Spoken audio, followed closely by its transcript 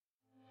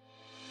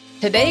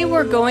Today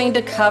we're going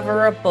to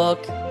cover a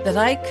book that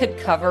I could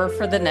cover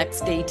for the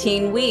next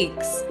 18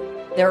 weeks.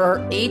 There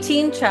are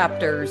 18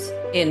 chapters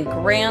in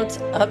Grant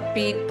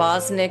Upbeat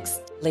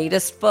Bosnick's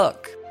latest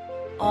book,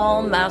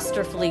 all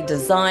masterfully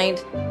designed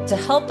to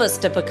help us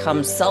to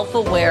become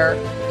self-aware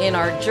in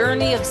our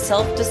journey of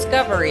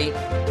self-discovery,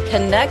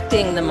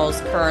 connecting the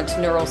most current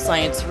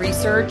neuroscience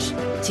research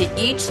to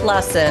each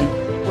lesson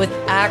with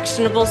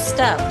actionable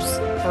steps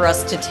for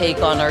us to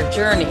take on our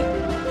journey.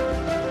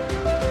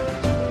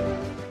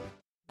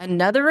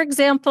 Another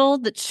example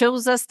that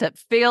shows us that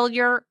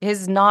failure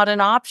is not an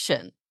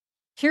option.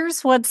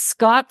 Here's what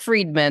Scott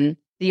Friedman,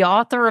 the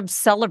author of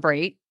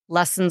Celebrate,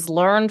 Lessons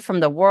Learned from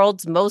the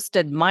World's Most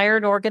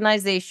Admired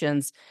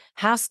Organizations,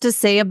 has to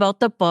say about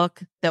the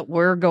book that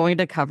we're going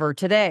to cover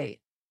today.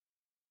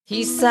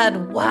 He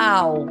said,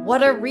 "Wow,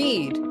 what a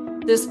read.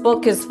 This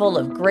book is full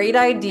of great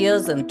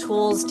ideas and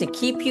tools to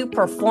keep you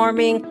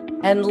performing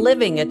and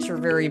living at your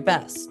very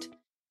best.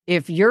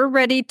 If you're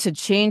ready to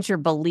change your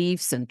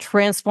beliefs and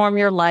transform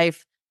your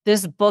life,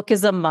 this book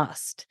is a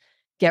must.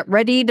 Get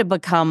ready to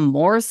become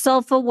more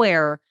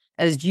self-aware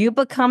as you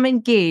become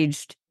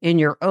engaged in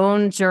your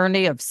own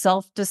journey of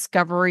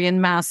self-discovery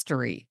and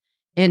mastery.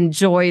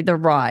 Enjoy the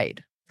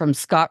ride." From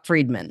Scott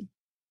Friedman.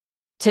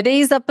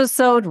 Today's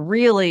episode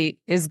really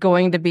is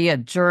going to be a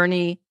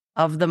journey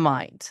of the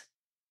mind.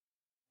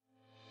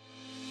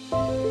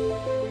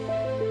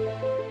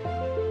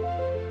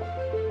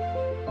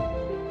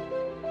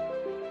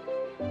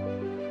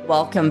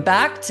 Welcome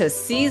back to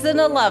Season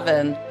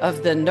 11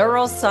 of the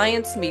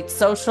Neuroscience Meets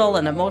Social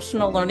and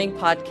Emotional Learning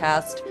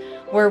podcast,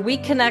 where we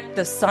connect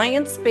the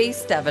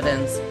science-based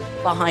evidence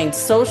behind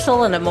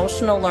social and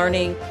emotional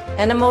learning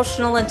and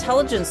emotional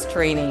intelligence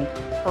training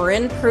for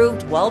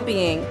improved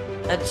well-being,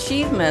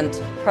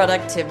 achievement,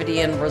 productivity,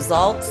 and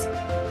results,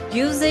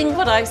 using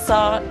what I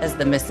saw as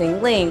the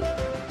missing link,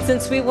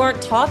 since we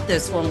weren't taught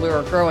this when we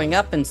were growing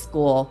up in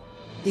school,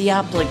 the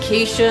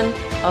application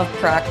of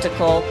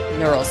practical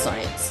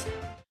neuroscience.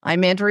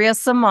 I'm Andrea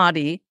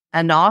Samadi,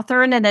 an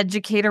author and an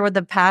educator with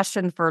a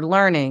passion for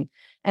learning,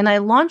 and I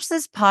launched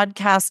this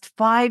podcast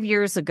 5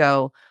 years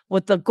ago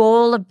with the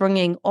goal of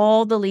bringing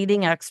all the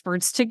leading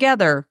experts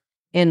together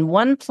in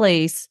one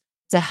place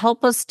to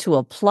help us to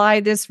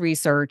apply this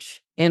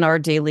research in our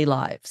daily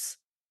lives.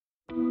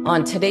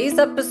 On today's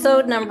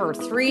episode number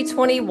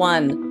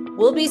 321,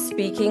 we'll be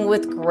speaking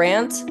with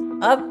Grant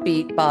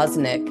Upbeat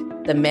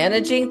Bosnick, the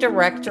managing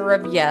director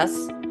of Yes,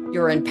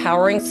 Your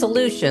Empowering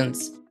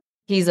Solutions.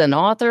 He's an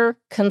author,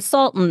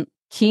 consultant,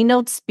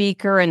 keynote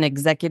speaker, and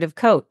executive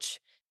coach,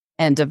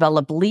 and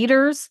develop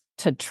leaders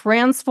to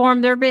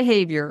transform their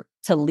behavior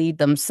to lead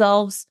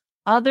themselves,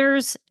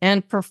 others,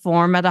 and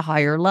perform at a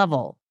higher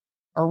level.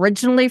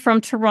 Originally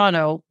from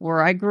Toronto,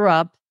 where I grew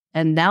up,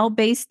 and now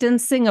based in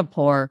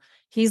Singapore,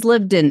 he's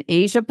lived in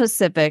Asia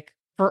Pacific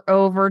for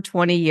over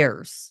 20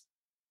 years.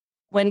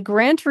 When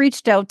Grant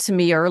reached out to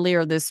me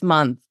earlier this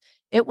month,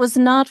 it was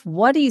not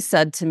what he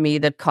said to me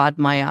that caught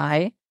my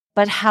eye,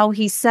 but how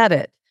he said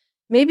it.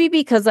 Maybe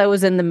because I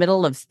was in the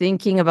middle of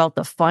thinking about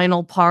the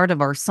final part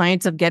of our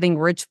Science of Getting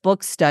Rich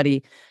book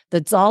study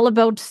that's all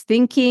about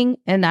thinking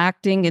and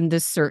acting in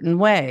this certain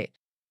way.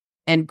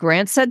 And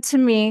Grant said to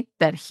me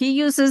that he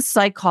uses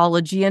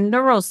psychology and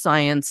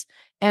neuroscience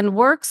and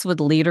works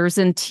with leaders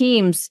and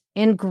teams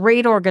in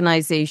great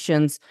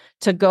organizations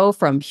to go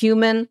from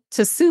human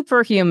to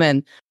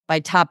superhuman by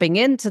tapping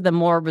into the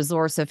more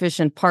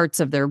resource-efficient parts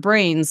of their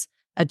brains,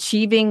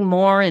 achieving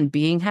more and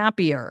being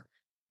happier.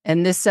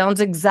 And this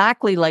sounds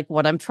exactly like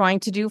what I'm trying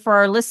to do for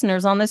our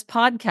listeners on this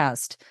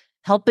podcast,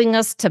 helping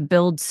us to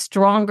build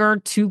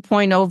stronger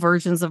 2.0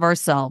 versions of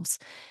ourselves.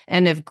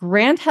 And if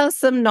Grant has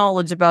some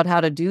knowledge about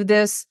how to do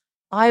this,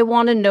 I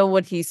want to know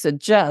what he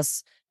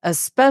suggests,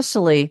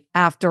 especially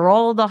after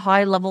all the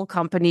high-level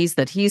companies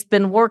that he's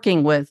been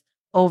working with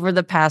over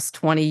the past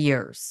 20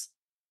 years.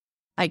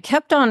 I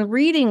kept on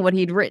reading what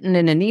he'd written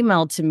in an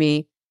email to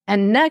me,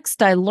 and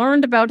next I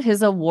learned about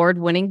his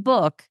award-winning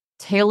book,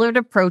 Tailored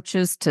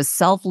Approaches to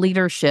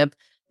Self-Leadership,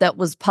 that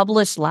was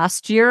published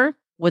last year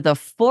with a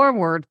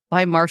foreword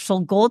by Marshall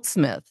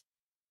Goldsmith.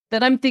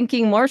 Then I'm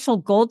thinking Marshall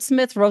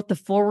Goldsmith wrote the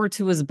foreword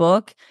to his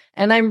book,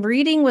 and I'm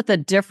reading with a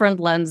different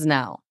lens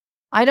now.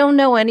 I don't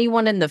know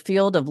anyone in the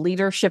field of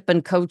leadership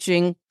and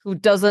coaching who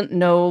doesn't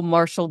know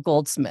Marshall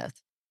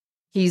Goldsmith.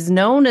 He's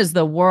known as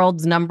the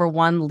world's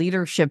 #1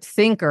 leadership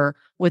thinker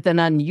with an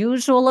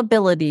unusual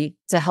ability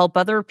to help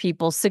other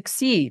people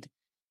succeed.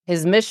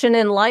 His mission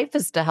in life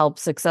is to help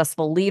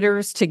successful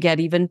leaders to get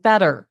even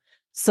better.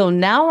 So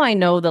now I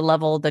know the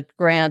level that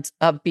Grant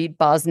Upbeat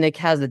Bosnick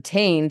has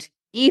attained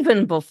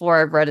even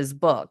before I've read his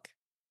book.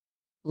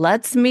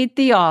 Let's meet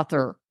the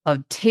author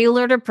of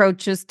Tailored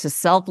Approaches to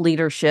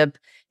Self-Leadership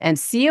and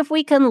see if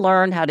we can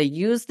learn how to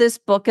use this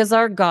book as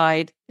our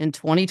guide in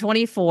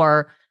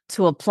 2024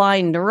 to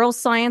apply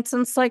neuroscience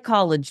and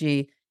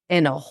psychology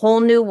in a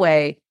whole new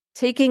way,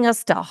 taking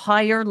us to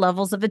higher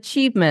levels of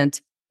achievement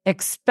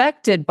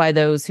expected by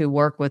those who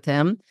work with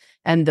him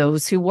and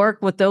those who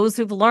work with those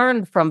who've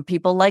learned from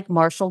people like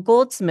Marshall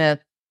Goldsmith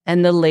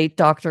and the late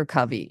Dr.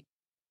 Covey.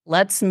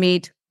 Let's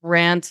meet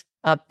Grant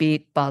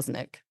Upbeat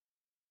Bosnick.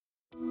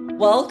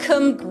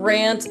 Welcome,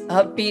 Grant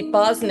Upbeat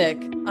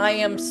Bosnick. I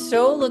am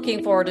so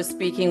looking forward to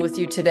speaking with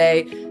you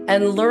today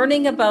and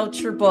learning about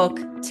your book,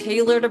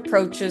 Tailored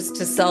Approaches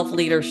to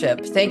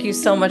Self-Leadership. Thank you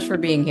so much for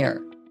being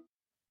here.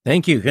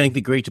 Thank you. Thank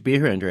you. Great to be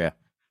here, Andrea.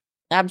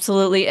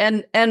 Absolutely.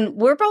 And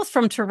we're both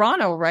from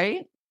Toronto,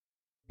 right?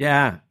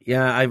 Yeah.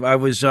 I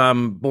was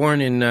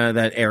born in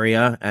that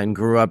area and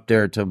grew up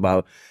there to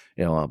about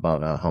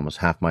almost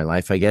half my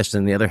life, I guess.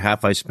 And the other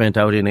half I spent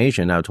out in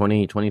Asia. Now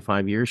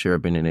 25 years here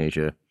I've been in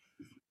Asia.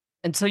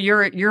 And so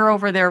you're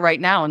over there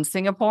right now in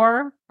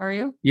Singapore, are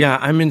you? Yeah,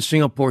 I'm in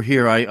Singapore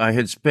here. I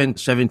had spent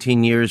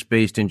 17 years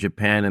based in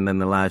Japan and then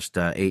the last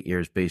 8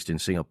 years based in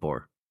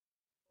Singapore.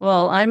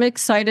 Well, I'm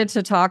excited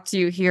to talk to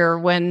you here.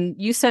 When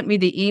you sent me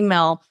the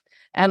email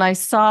and I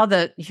saw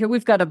that here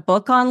we've got a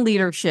book on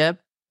leadership,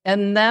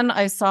 and then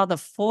I saw the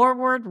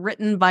foreword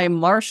written by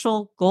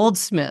Marshall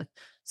Goldsmith.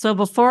 So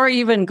before I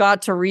even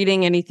got to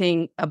reading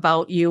anything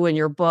about you and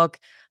your book,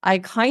 I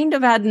kind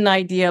of had an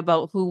idea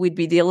about who we'd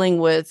be dealing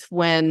with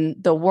when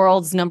the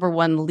world's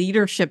 #1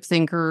 leadership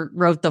thinker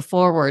wrote the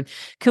foreword.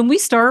 Can we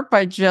start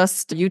by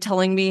just you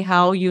telling me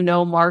how you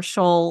know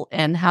Marshall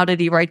and how did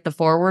he write the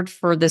foreword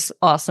for this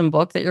awesome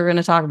book that you're going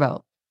to talk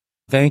about?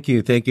 Thank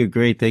you. Thank you.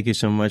 Great. Thank you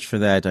so much for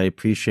that. I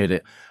appreciate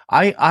it.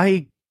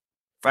 I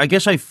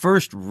guess I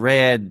first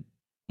read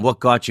What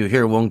Got You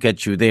Here Won't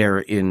Get You There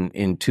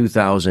in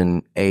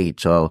 2008,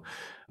 so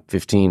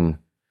 15,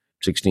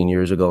 16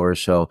 years ago or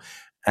so.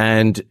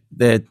 And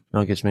that,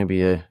 I guess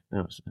maybe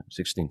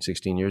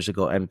 16 years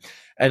ago. And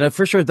I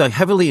first read that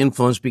heavily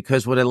influenced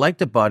because what I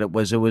liked about it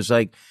was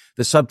like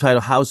the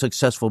subtitle, How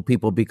Successful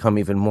People Become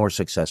Even More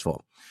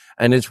Successful.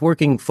 And it's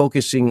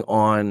focusing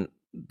on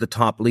the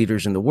top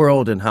leaders in the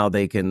world and how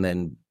they can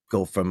then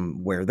go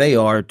from where they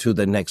are to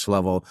the next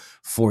level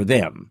for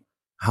them,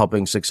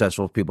 helping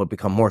successful people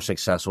become more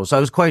successful. So I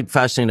was quite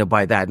fascinated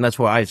by that. And that's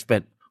where I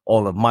spent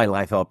all of my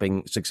life,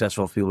 helping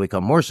successful people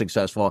become more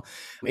successful.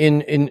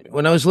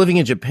 When I was living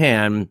in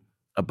Japan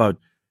about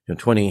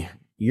 20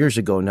 years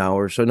ago now,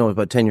 or so, no,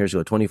 about 10 years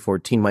ago,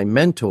 2014, my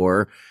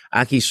mentor,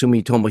 Aki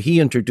Sumitomo, he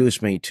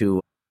introduced me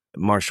to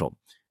Marshall.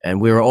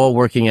 And we were all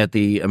working at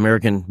the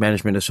American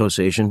Management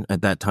Association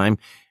at that time.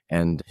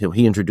 And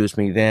he introduced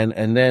me then.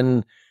 And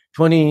then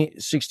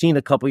 2016,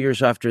 a couple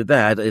years after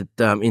that,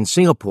 in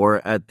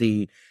Singapore at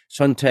the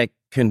Suntec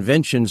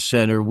Convention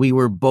Center, we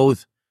were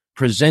both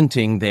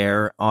presenting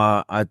there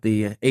at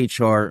the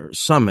HR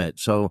Summit.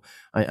 So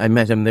I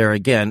met him there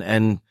again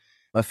and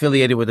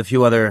affiliated with a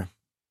few other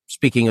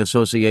speaking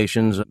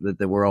associations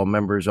that we're all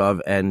members of.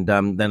 And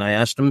then I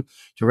asked him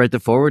to write the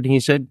foreword, and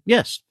he said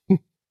yes.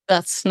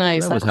 That's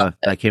nice. So that was how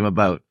that came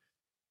about.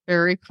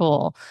 Very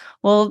cool.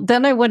 Well,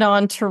 then I went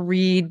on to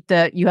read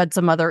that you had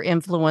some other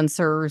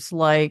influencers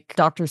like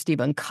Dr.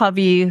 Stephen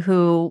Covey,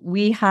 who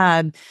we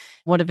had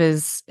one of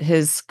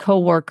his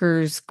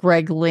coworkers,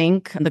 Greg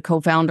Link, the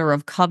co-founder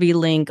of Covey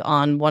Link,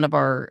 on one of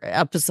our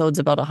episodes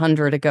about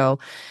 100 ago.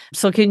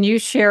 So can you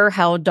share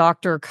how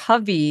Dr.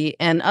 Covey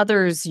and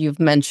others you've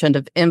mentioned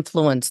have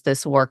influenced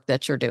this work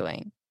that you're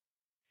doing?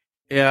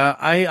 Yeah,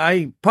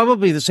 I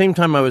probably the same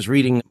time I was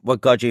reading What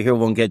Got You Here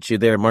Won't Get You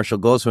There, Marshall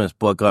Goldsmith's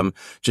book,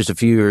 just a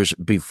few years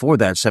before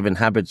that, Seven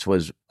Habits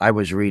I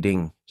was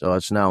reading. So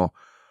it's now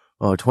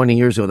 20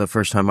 years ago, the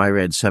first time I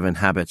read Seven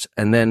Habits.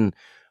 And then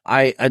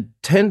I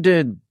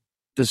attended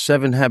the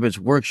Seven Habits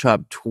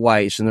workshop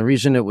twice. And the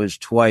reason it was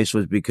twice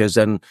was because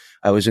then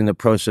I was in the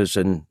process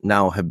and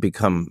now have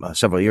become,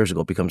 several years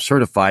ago, become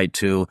certified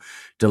to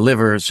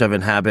deliver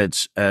Seven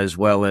Habits as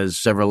well as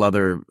several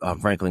other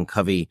Franklin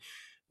Covey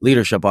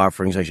leadership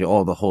offerings, actually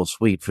all the whole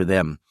suite for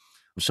them.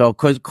 So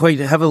quite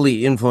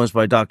heavily influenced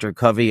by Dr.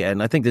 Covey.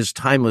 And I think this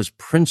timeless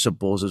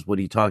principles is what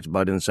he talked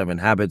about in Seven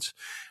Habits.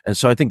 And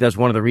so I think that's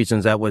one of the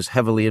reasons that was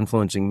heavily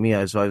influencing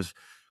me. So I was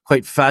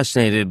quite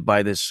fascinated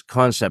by this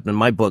concept. And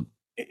my book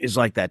is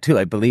like that too.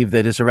 I believe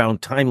that it's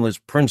around timeless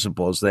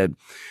principles, that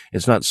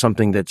it's not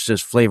something that's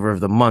just flavor of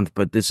the month,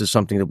 but this is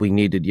something that we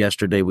needed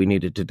yesterday. We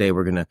need it today.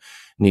 We're going to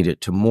need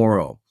it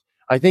tomorrow.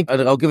 I think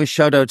I'll give a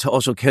shout out to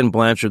also Ken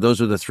Blanchard.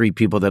 Those are the three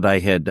people that I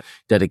had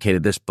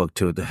dedicated this book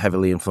to that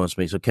heavily influenced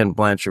me. So Ken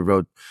Blanchard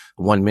wrote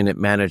 1 Minute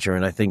Manager.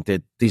 And I think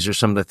that these are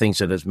some of the things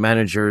that as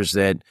managers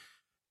that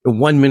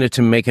 1 minute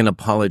to make an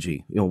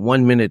apology,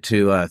 1 minute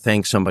to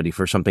thank somebody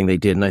for something they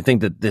did. And I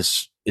think that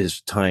this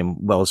is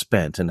time well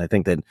spent. And I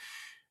think that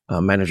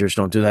managers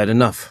don't do that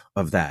enough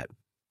of that.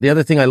 The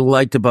other thing I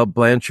liked about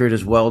Blanchard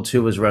as well,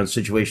 too, was around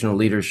situational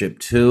leadership,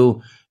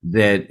 too,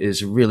 that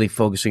is really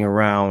focusing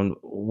around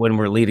when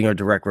we're leading our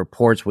direct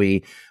reports,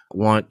 we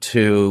want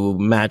to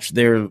match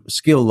their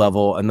skill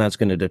level, and that's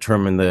going to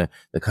determine the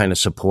kind of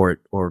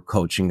support or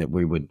coaching that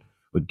we would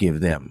give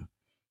them.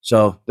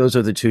 So those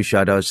are the two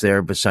shout outs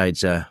there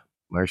besides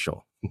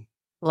Marshall.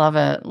 Love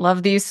it.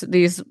 Love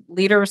these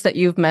leaders that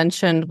you've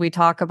mentioned, we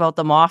talk about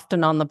them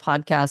often on the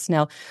podcast.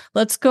 Now,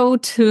 let's go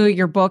to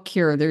your book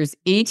here. There's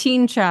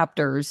 18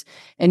 chapters,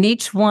 and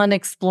each one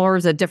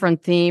explores a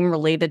different theme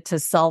related to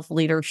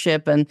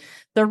self-leadership. And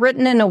they're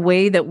written in a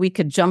way that we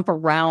could jump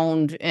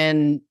around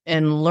and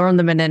learn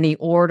them in any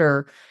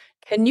order.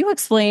 Can you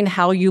explain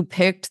how you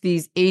picked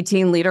these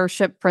 18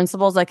 leadership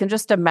principles? I can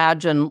just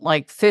imagine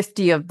like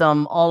 50 of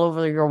them all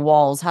over your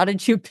walls. How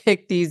did you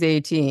pick these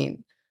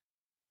 18?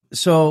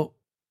 So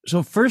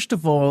first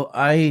of all,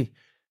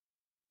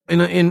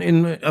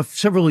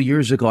 several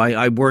years ago,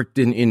 I worked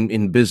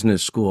in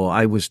business school.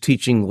 I was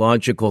teaching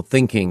logical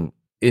thinking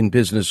in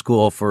business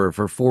school for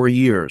 4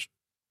 years,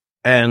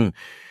 and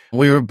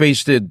we were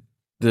based the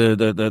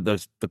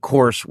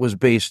course was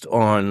based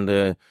on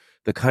the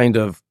kind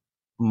of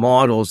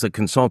models that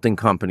consulting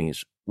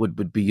companies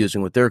would be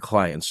using with their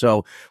clients.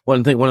 So one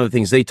of the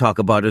things they talk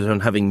about is on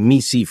having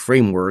MECE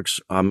frameworks,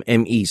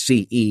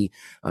 MECE.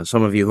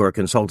 Some of you who are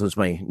consultants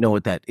may know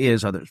what that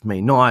is, others may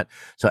not.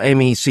 So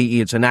MECE,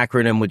 it's an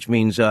acronym which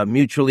means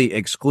mutually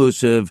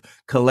exclusive,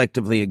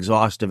 collectively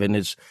exhaustive, and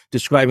it's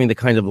describing the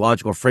kind of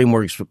logical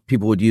frameworks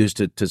people would use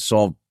to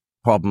solve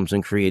problems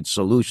and create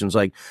solutions,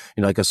 like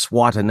a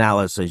SWOT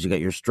analysis. You got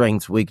your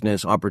strengths,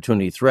 weakness,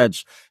 opportunity,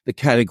 threats. The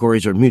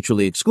categories are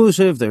mutually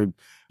exclusive, they're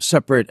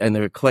separate, and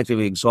they're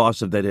collectively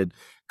exhaustive, that it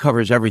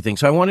covers everything.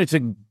 So I wanted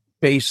to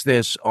base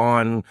this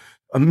on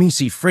a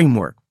MECE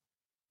framework.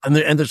 And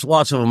there's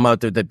lots of them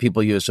out there that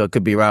people use. So it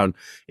could be around,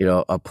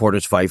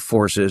 Porter's 5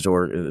 forces,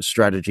 or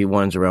strategy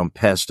ones around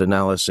pest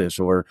analysis,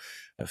 or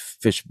a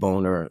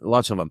fishbone, or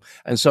lots of them.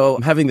 And so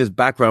having this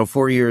background,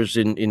 4 years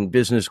in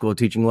business school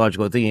teaching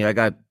logical thinking, I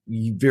got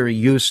very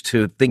used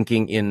to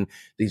thinking in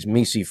these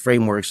MECE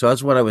frameworks. So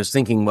that's what I was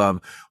thinking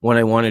of when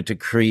I wanted to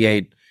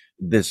create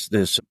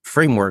this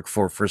framework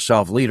for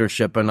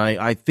self-leadership. And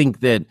I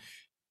think that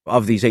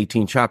of these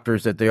 18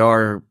 chapters, that they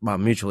are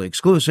mutually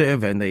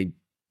exclusive, and they,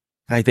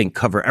 I think,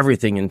 cover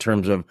everything in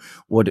terms of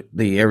what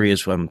the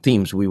areas,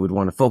 themes we would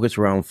want to focus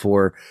around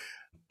for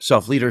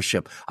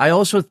self-leadership. I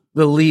also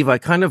believe, I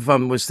kind of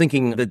was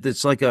thinking that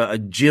it's like a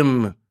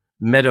gym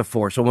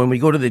metaphor. So when we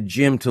go to the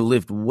gym to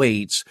lift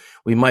weights,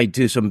 we might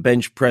do some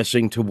bench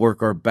pressing to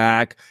work our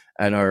back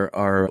and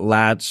our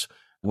lats.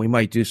 We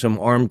might do some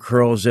arm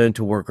curls in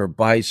to work our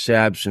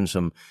biceps, and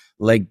some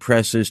leg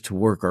presses to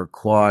work our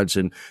quads.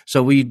 And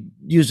so we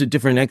use a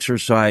different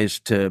exercise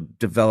to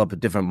develop a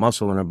different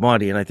muscle in our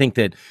body. And I think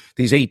that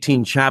these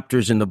 18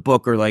 chapters in the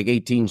book are like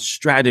 18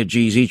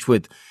 strategies, each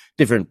with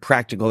different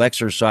practical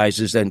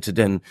exercises, and to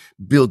then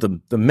build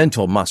the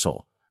mental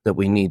muscle that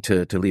we need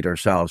to lead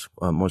ourselves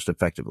most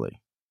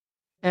effectively.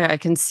 Yeah, I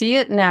can see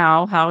it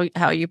now,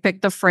 how you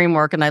picked the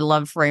framework, and I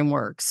love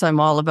frameworks.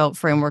 I'm all about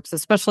frameworks,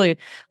 especially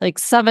like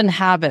 7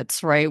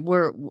 habits, right?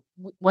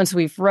 Once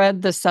we've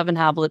read the 7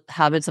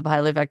 habits of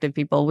highly effective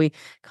people, we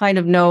kind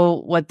of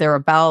know what they're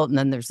about. And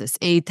then there's this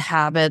 8th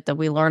habit that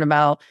we learn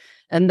about.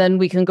 And then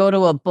we can go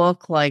to a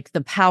book like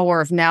The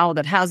Power of Now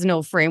that has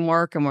no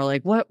framework, and we're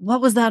like, what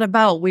was that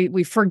about?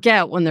 We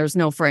forget when there's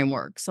no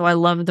framework. So I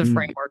love the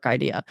framework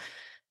idea.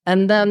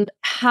 And then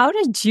how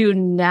did you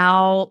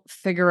now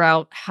figure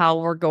out how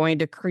we're going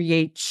to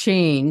create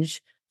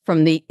change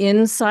from the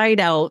inside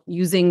out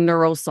using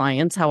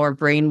neuroscience, how our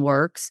brain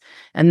works,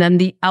 and then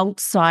the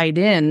outside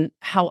in,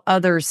 how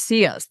others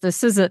see us?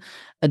 This is a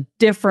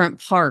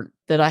different part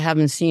that I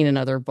haven't seen in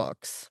other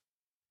books.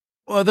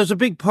 Well, there's a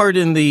big part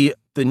in the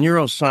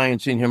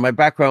neuroscience in here. My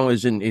background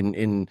was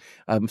in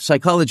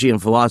psychology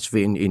and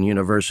philosophy in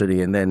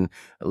university, and then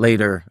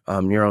later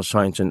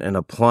neuroscience, and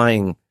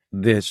applying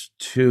this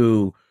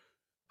to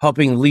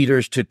helping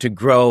leaders to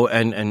grow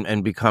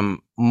and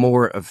become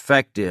more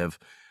effective.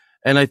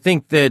 And I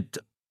think that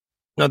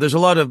there's a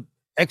lot of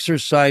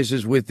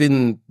exercises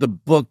within the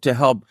book to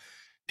help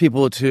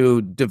people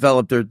to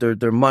develop their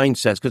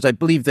mindsets, because I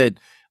believe that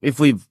if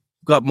we've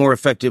got more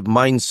effective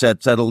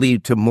mindsets, that'll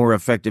lead to more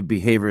effective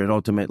behavior, and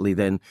ultimately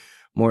then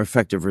more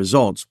effective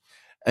results.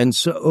 And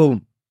so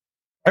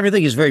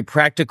everything is very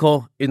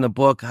practical in the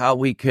book, how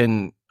we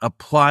can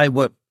apply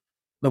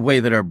the way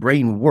that our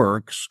brain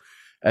works,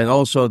 and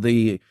also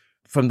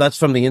from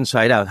the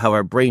inside out, how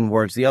our brain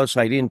works. The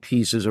outside in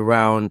piece is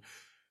around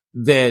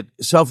that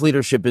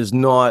self-leadership is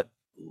not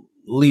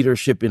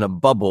leadership in a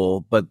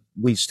bubble, but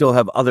we still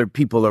have other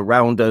people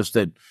around us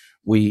that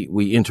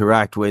we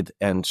interact with.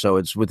 And so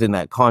it's within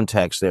that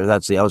context there.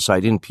 That's the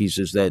outside in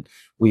pieces, that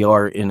we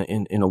are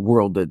in a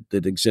world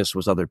that exists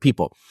with other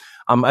people.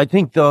 I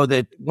think, though,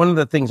 that one of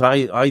the things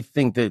I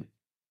think that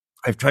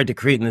I've tried to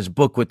create in this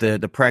book with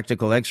the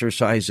practical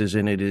exercises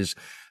in it is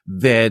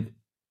that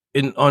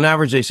on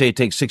average, they say it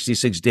takes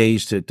 66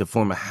 days to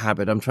form a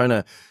habit. I'm trying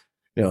to,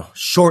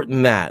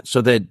 shorten that,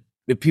 so that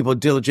if people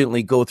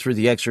diligently go through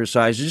the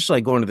exercises, just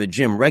like going to the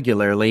gym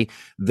regularly,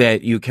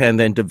 that you can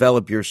then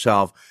develop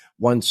yourself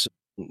once,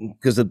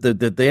 because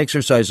the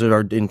exercises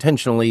are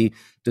intentionally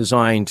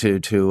designed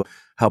to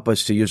help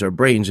us to use our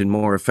brains in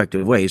more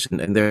effective ways,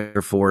 and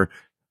therefore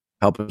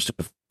help us to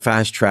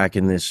fast track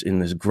in this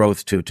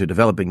growth to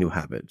developing new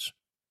habits.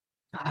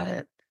 Got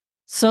it.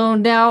 So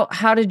now,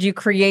 how did you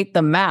create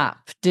the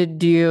map?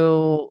 Did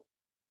you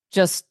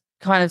just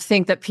kind of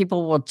think that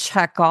people will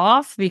check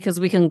off because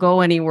we can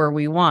go anywhere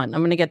we want? I'm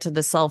going to get to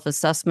the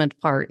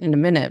self-assessment part in a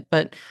minute,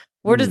 but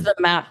where does Hmm. the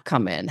map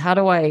come in? How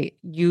do I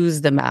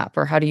use the map,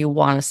 or how do you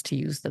want us to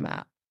use the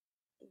map?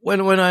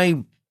 When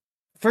I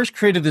first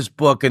created this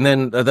book, and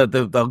then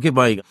I'll give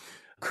my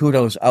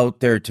kudos out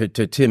there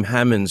to Tim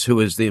Hammonds,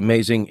 who is the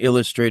amazing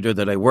illustrator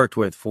that I worked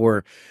with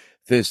for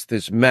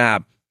this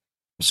map.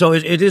 So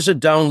it is a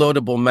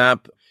downloadable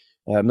map.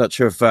 I'm not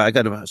sure if I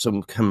got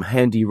some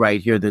handy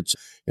right here. That's,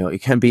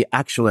 it can be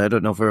actually. I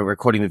don't know if we're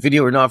recording the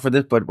video or not for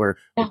this, but we're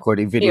Yeah.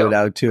 recording video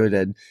now to it.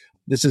 And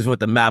this is what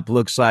the map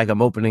looks like.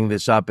 I'm opening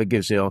this up. It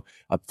gives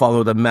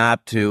follow the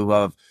map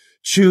to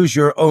choose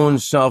your own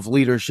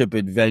self-leadership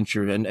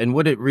adventure. And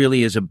what it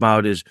really is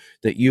about is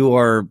that you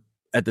are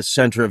at the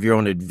center of your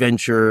own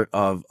adventure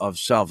of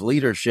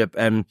self-leadership.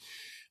 And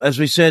as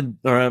we said,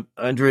 or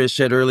Andrea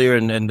said earlier,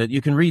 and that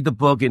you can read the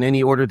book in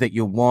any order that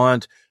you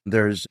want.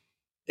 There's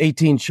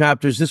 18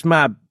 chapters. This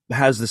map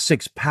has the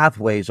 6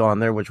 pathways on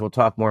there, which we'll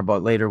talk more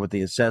about later with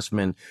the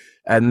assessment.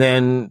 And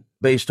then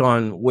based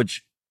on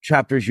which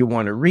chapters you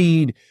want to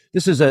read,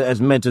 this is as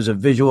meant as a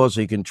visual,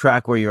 so you can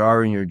track where you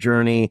are in your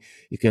journey.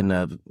 You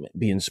can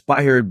be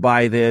inspired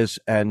by this,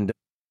 and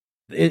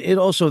it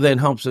also then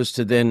helps us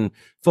to then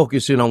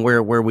focus in on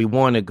where we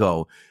want to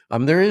go.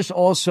 There is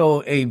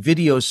also a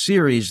video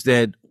series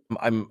that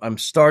I'm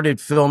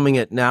started filming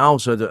it now.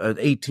 So an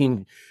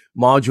 18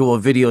 module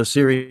video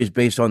series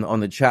based on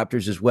the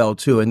chapters as well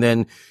too. And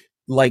then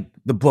like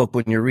the book,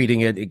 when you're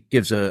reading it, it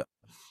gives a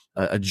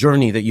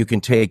journey that you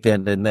can take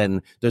then, and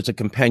then there's a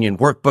companion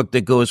workbook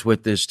that goes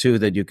with this too,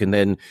 that you can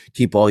then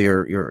keep all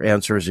your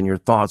answers and your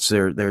thoughts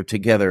there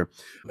together.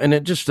 And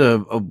it just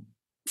a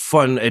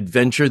fun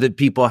adventure that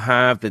people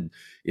have that,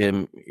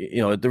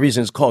 the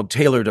reason it's called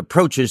tailored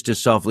approaches to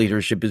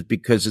self-leadership is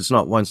because it's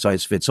not one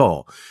size fits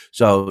all.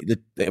 So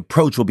the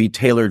approach will be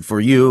tailored for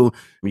you.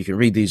 You can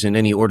read these in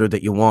any order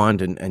that you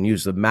want and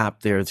use the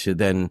map there to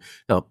then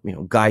help,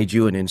 guide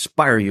you and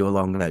inspire you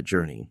along that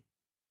journey.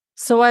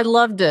 So I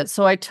loved it.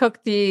 So I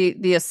took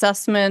the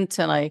assessment,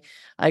 and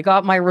I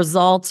got my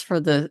results for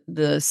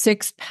the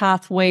 6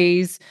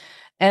 pathways.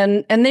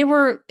 And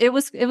it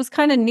was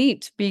kind of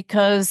neat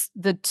because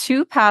the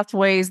 2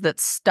 pathways that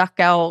stuck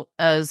out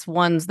as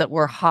ones that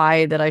were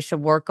high that I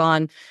should work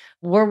on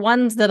were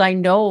ones that I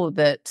know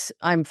that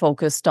I'm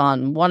focused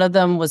on. One of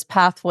them was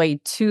pathway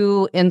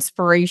 2,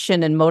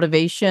 inspiration and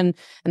motivation.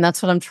 And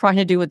that's what I'm trying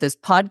to do with this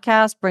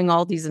podcast, bring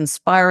all these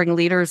inspiring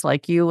leaders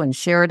like you and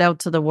share it out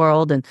to the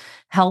world and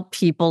help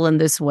people in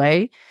this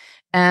way.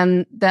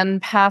 And then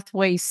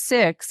pathway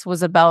 6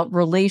 was about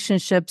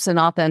relationships and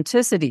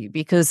authenticity,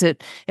 because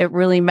it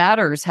really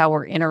matters how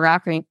we're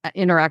interacting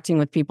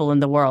with people in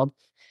the world.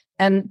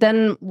 And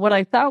then what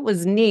I thought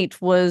was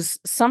neat was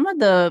some of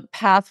the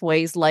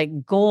pathways,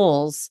 like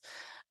goals.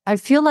 I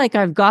feel like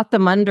I've got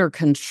them under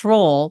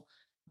control,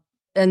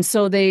 and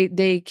so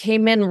they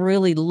came in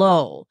really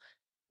low.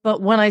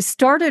 But when I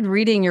started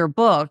reading your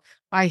book,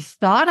 I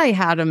thought I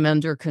had them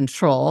under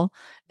control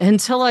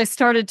until I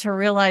started to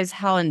realize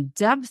how in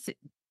depth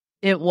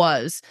it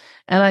was.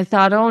 And I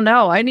thought, oh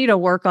no, I need to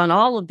work on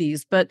all of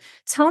these. But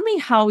tell me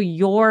how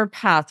your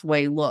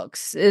pathway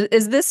looks.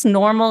 Is this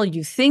normal?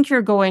 You think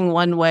you're going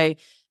one way,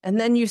 and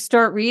then you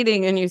start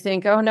reading and you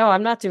think, oh no,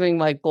 I'm not doing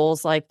my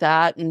goals like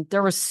that. And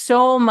there was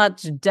so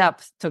much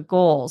depth to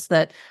goals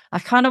that I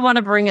kind of want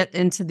to bring it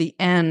into the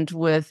end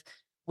with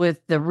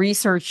the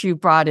research you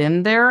brought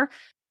in there.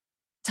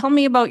 Tell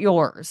me about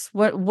yours.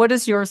 What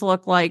does yours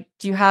look like?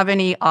 Do you have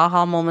any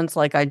aha moments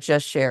like I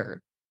just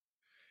shared?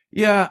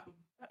 Yeah.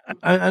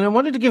 And I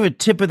wanted to give a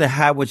tip of the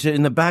hat, which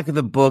in the back of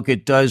the book,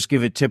 it does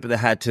give a tip of the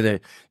hat to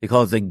they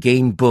call it the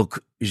game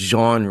book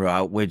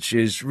genre, which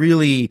is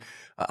really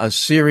a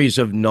series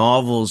of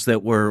novels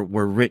that were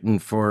written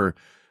for,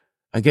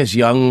 I guess,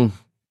 young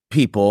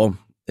people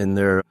in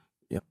their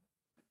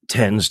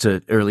tens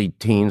to early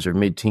teens or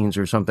mid-teens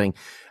or something.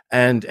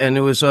 And it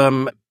was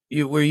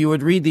where you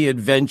would read the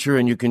adventure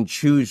and you can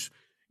choose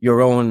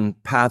your own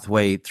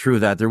pathway through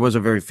that. There was a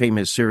very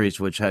famous series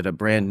which had a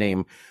brand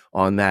name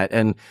on that.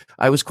 And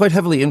I was quite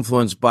heavily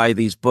influenced by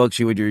these books.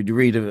 You'd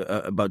read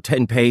about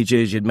 10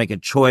 pages. You'd make a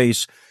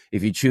choice.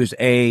 If you choose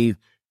A,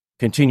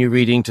 continue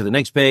reading to the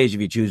next page.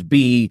 If you choose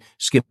B,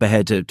 skip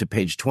ahead to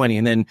page 20.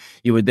 And then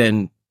you would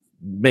then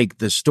make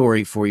the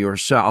story for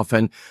yourself.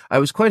 And I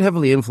was quite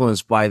heavily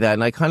influenced by that.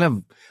 And I kind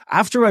of,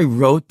 after I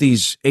wrote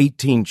these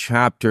 18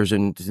 chapters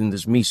in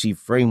this MECE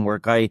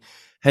framework, I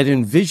had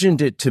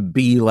envisioned it to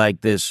be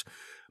like this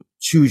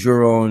choose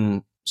your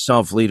own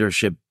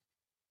self-leadership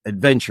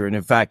adventure. And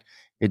in fact,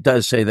 it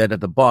does say that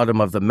at the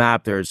bottom of the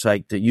map there, it's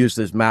like to use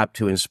this map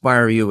to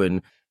inspire you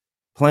and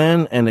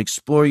plan and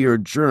explore your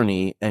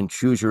journey and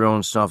choose your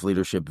own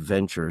self-leadership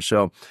venture.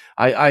 So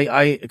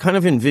I kind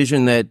of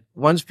envision that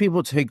once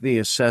people take the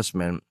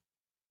assessment,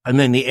 and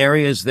then the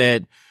areas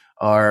that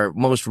are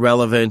most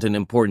relevant and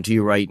important to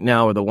you right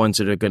now are the ones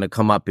that are going to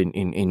come up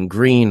in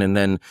green, and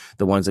then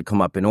the ones that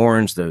come up in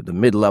orange, the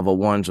mid-level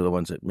ones are the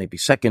ones that may be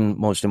second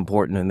most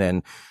important, and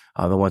then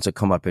the ones that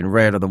come up in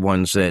red are the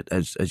ones that,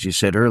 as you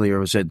said earlier,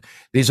 was that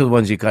these are the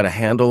ones you got a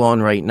handle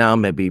on right now.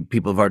 Maybe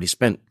people have already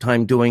spent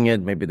time doing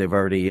it. Maybe they've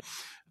already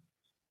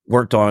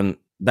worked on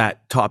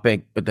that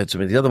topic, but that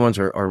some of the other ones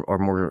are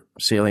more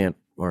salient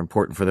or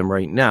important for them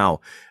right now.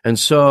 And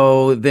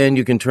so then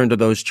you can turn to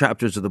those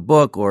chapters of the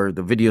book or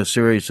the video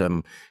series,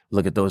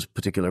 look at those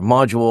particular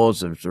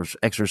modules. There's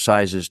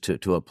exercises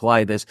to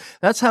apply this.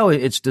 That's how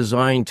it's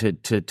designed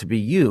to be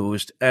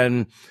used.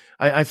 And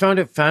I found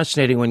it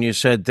fascinating when you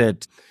said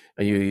that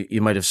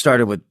you might have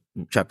started with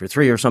chapter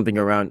 3 or something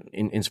around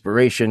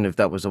inspiration, if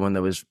that was the one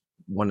that was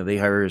one of the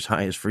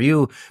highest for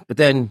you. But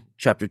then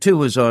chapter 2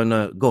 was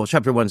on goals.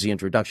 Chapter 1 is the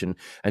introduction,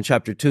 and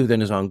chapter 2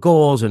 then is on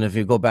goals. And if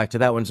you go back to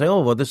that one and say,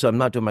 oh, well, this, I'm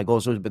not doing my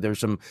goals, but there's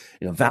some,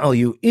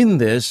 value in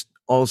this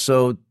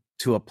also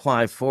to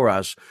apply for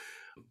us.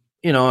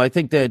 I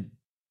think that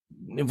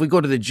if we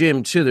go to the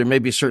gym too, there may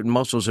be certain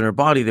muscles in our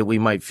body that we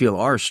might feel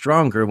are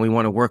stronger, and we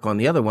want to work on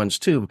the other ones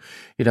too.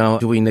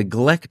 Do we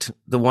neglect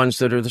the ones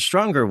that are the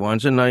stronger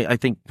ones? And I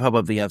think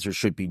probably the answer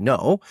should be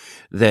no,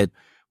 that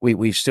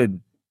we should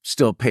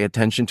still pay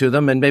attention to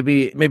them and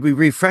maybe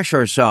refresh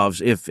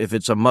ourselves if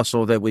it's a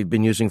muscle that we've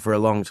been using for a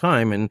long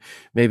time, and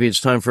maybe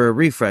it's time for a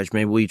refresh.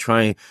 Maybe we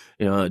try,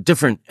 a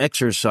different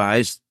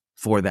exercise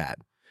for that.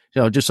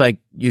 Just like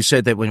you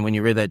said that when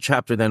you read that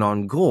chapter then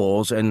on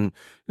goals, and,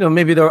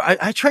 maybe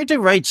I tried to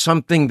write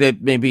something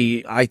that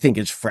maybe I think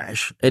is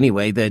fresh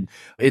anyway, that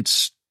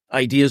it's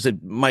ideas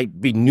that might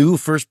be new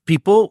for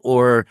people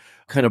or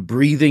kind of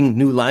breathing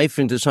new life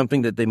into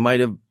something that they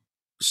might have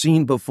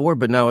seen before,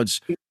 but now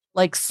it's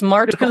like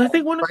SMART because goals, I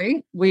think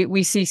right?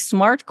 We see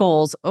SMART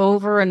goals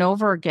over and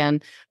over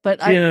again,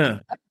 but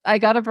I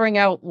got to bring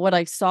out what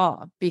I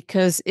saw,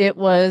 because it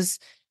was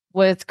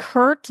with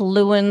Kurt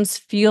Lewin's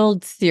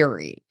field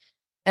theory.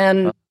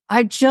 And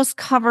I just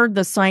covered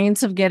the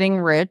science of getting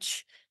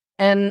rich.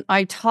 And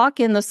I talk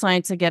in the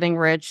science of getting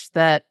rich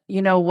that,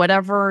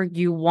 whatever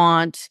you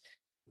want,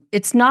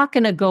 it's not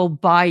going to go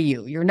by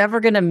you. You're never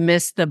going to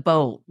miss the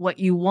boat. What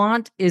you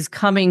want is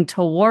coming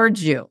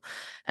towards you.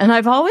 And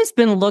I've always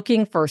been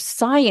looking for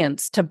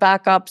science to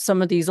back up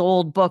some of these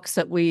old books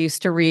that we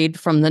used to read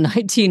from the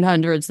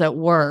 1900s that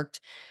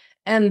worked.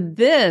 And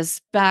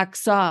this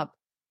backs up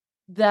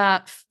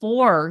that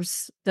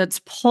force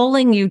that's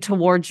pulling you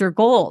towards your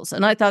goals.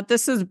 And I thought,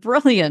 this is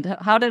brilliant.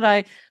 How did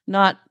I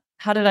not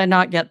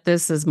get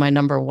this as my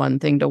number one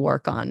thing to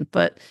work on?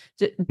 But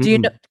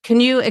can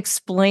you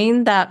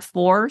explain that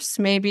force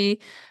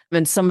maybe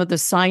and some of the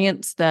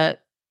science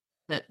that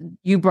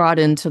you brought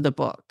into the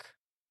book?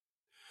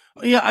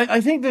 Yeah,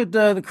 I think that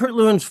the Kurt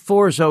Lewin's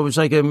force, I was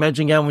like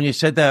imagining out when you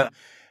said that,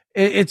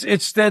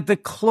 it's that the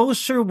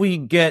closer we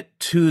get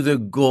to the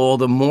goal,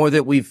 the more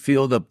that we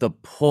feel the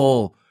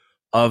pull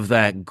of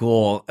that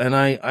goal. And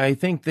I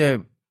think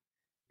that,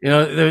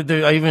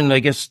 I even, I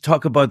guess,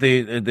 talk about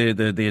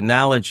the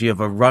analogy of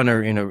a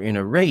runner in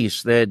a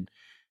race, that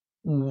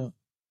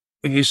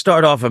you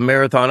start off a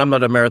marathon. I'm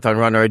not a marathon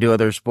runner. I do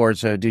other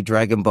sports. I do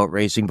dragon boat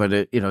racing,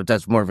 but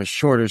that's more of a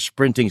shorter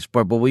sprinting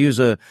sport. But we use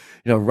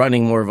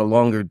running more of a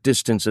longer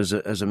distance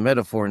as a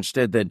metaphor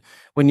instead. That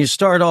when you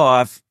start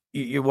off,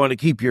 you want to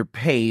keep your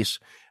pace,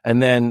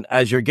 and then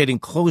as you're getting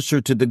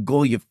closer to the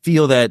goal, you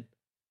feel that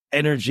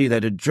energy,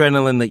 that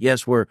adrenaline. That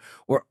yes, we're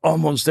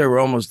almost there. We're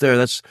almost there.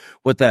 That's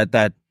what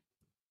that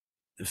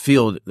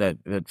field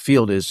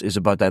is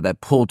about.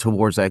 That pull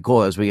towards that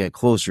goal as we get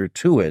closer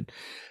to it.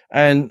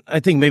 And I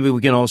think maybe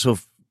we can also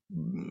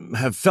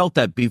have felt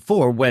that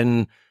before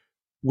when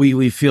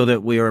we feel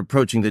that we are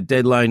approaching the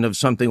deadline of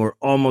something. We're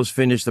almost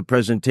finished the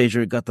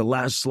presentation. We got the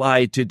last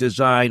slide to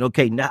design.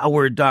 Okay, now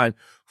we're done.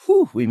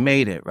 Whew, we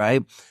made it,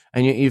 right?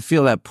 And you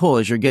feel that pull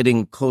as you're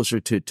getting closer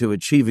to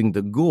achieving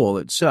the goal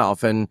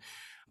itself. And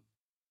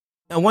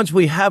once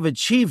we have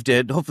achieved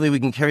it, hopefully we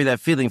can carry that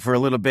feeling for a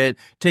little bit,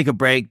 take a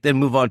break, then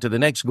move on to the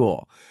next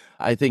goal.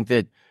 I think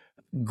that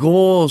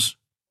goals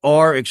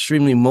are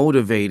extremely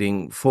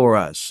motivating for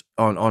us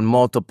on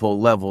multiple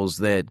levels,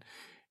 that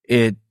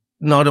it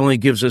not only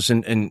gives us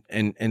an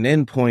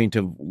end point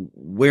of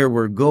where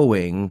we're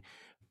going,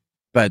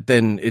 but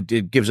then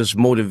it gives us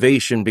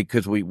motivation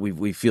because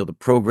we feel the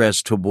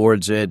progress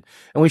towards it,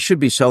 and we should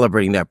be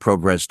celebrating that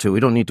progress too. We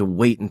don't need to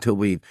wait until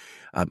we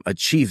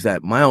achieve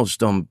that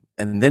milestone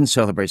and then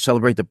celebrate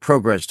the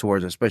progress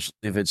towards it, especially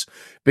if it's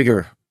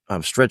bigger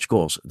stretch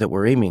goals that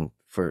we're aiming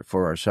for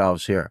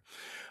ourselves here.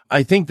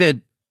 I think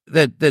that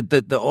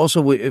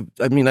also,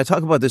 I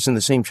talk about this in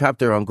the same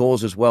chapter on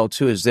goals as well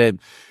too, is that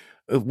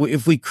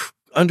if we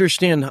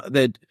understand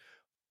that,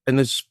 and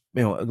this,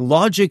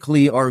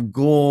 logically our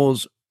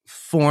goals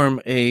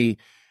form a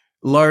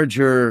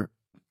larger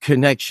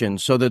connection,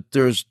 so that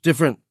there's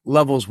different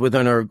levels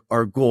within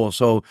our goal.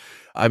 So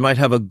I might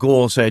have a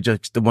goal, say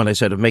just the one I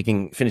said of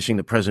finishing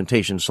the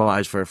presentation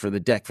slides for the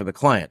deck for the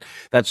client.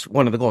 That's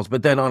one of the goals.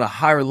 But then on a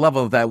higher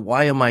level of that,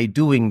 why am I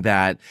doing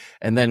that?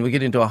 And then we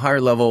get into a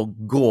higher level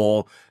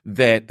goal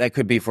that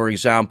could be, for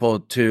example,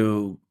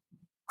 to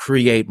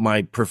create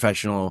my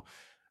professional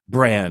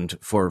brand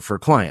for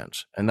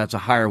clients. And that's a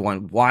higher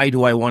one. Why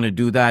do I want to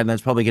do that? And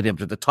that's probably getting up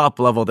to the top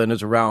level then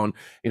is around,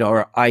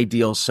 our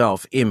ideal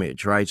self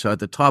image, right? So at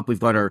the top,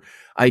 we've got our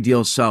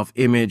ideal self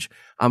image.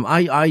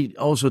 I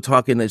also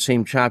talk in the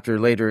same chapter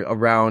later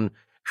around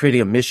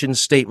creating a mission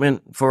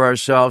statement for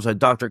ourselves.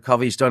 Dr.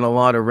 Covey's done a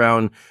lot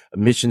around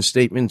mission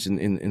statements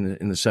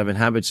in the 7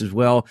 Habits as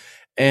well.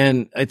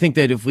 And I think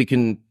that if we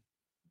can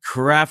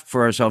craft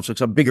for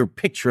ourselves a bigger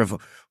picture of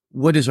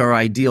what is our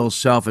ideal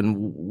self and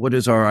what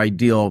is our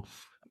ideal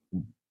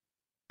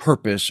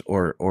purpose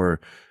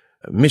or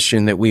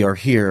mission that we are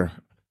here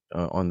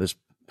on this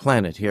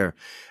planet here.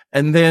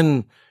 And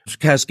then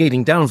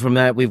cascading down from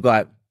that, we've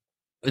got,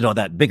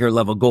 that bigger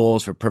level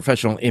goals for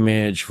professional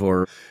image,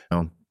 for,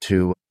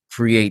 to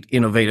create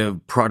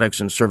innovative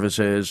products and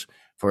services,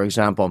 for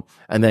example,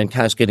 and then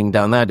cascading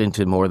down that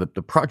into more the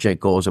project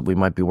goals that we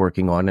might be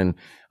working on. And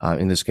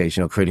in this case,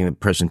 creating a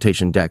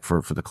presentation deck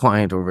for the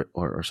client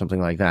or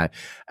something like that.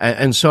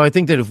 And so I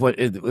think that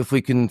if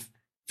we can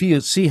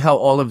see how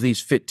all of these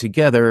fit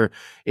together,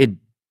 it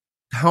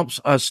helps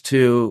us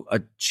to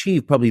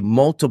achieve probably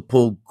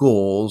multiple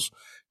goals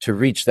to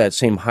reach that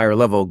same higher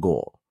level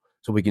goal.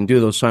 So we can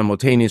do those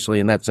simultaneously,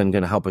 and that's then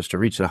going to help us to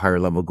reach the higher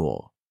level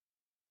goal.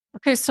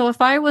 Okay, so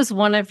if I was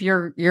one of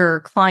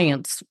your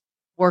clients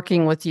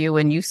working with you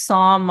and you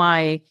saw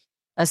my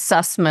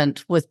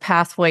assessment with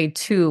pathway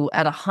 2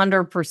 at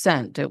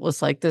 100%, it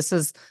was like, this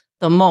is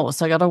the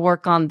most. I got to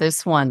work on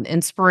this one: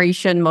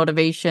 inspiration,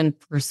 motivation,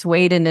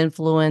 persuade and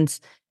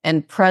influence,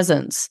 and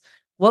presence.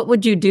 What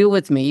would you do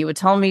with me? You would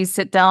tell me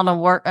sit down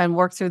and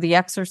work through the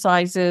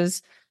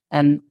exercises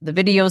and the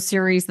video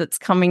series that's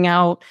coming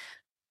out.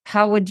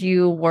 How would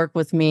you work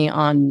with me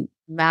on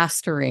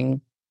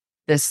mastering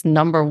this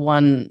number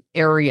one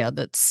area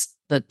that's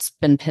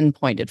been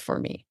pinpointed for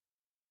me?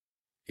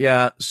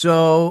 Yeah.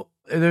 So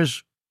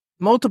there's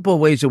multiple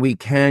ways that we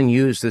can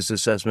use this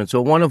assessment.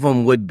 So one of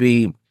them would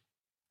be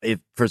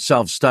for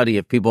self-study,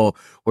 if people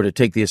were to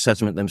take the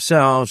assessment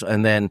themselves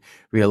and then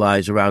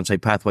realize around, say,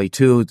 pathway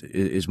 2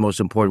 is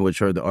most important,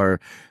 which are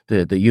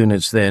the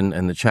units then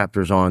and the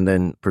chapters on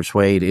then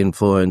persuade,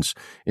 influence,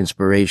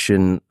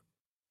 inspiration,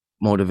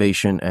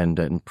 motivation,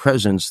 and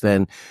presence,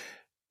 then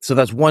so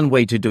that's one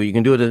way to do it. You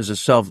can do it as a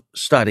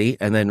self-study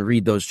and then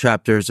read those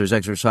chapters. There's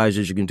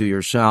exercises you can do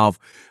yourself.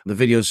 The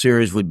video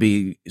series would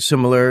be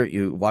similar.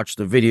 You watch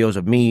the videos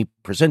of me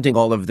presenting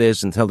all of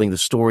this and telling the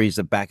stories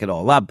that back it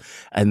all up.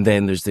 And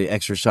then there's the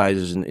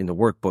exercises in the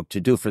workbook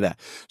to do for that.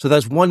 So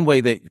that's one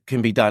way that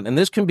can be done. And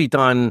this can be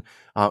done,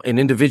 an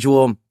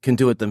individual can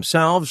do it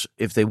themselves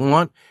if they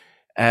want.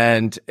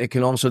 And it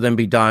can also then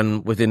be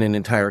done within an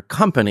entire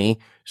company.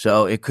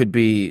 So it could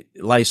be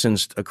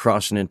licensed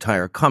across an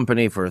entire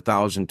company for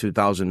 1,000,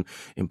 2,000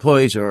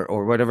 employees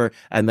or whatever.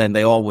 And then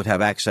they all would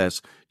have access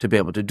to be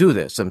able to do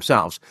this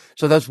themselves.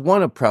 So that's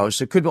one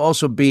approach. It could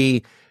also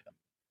be,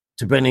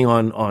 depending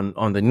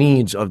on the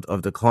needs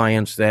of the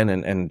clients then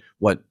and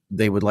what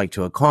they would like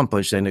to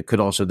accomplish, then it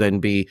could also then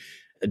be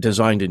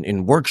designed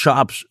in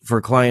workshops for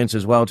clients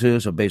as well too.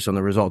 So based on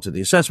the results of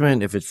the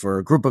assessment, if it's for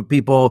a group of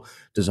people,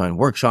 design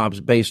workshops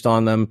based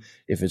on them.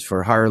 If it's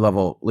for higher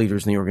level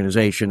leaders in the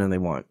organization and they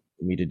want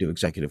me to do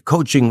executive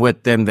coaching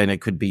with them, then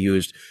it could be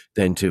used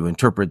then to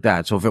interpret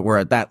that. So if it were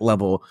at that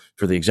level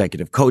for the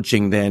executive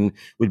coaching, then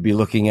we'd be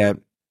looking at,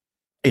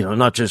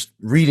 not just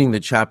reading the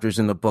chapters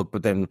in the book,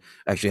 but then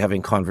actually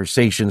having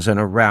conversations and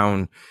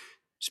around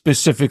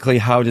specifically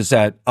how does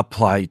that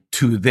apply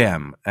to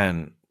them,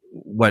 and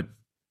what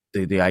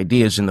the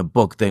ideas in the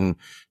book then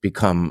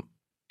become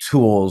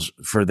tools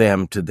for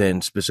them to then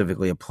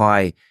specifically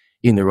apply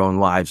in their own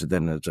lives. And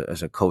then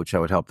as a coach, I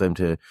would help them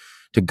to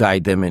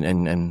guide them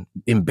and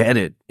embed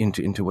it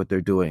into what they're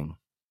doing.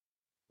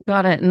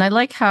 Got it. And I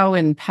like how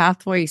in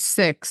pathway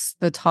 6,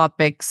 the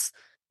topics,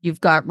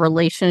 you've got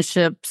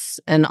relationships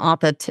and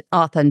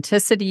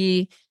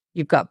authenticity.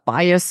 You've got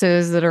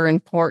biases that are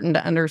important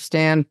to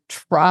understand.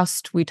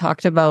 Trust. We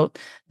talked about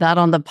that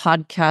on the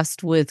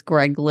podcast with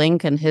Greg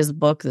Link and his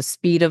book, The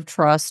Speed of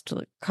Trust,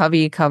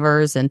 Covey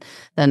covers, and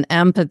then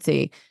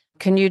empathy.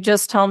 Can you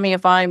just tell me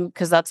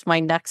because that's my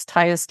next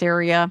highest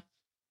area,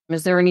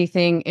 is there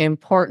anything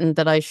important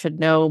that I should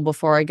know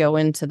before I go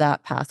into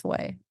that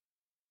pathway?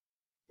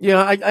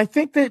 Yeah, I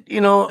think that,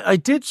 I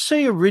did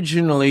say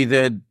originally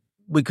that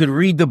we could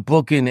read the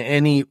book in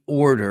any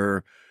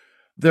order.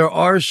 There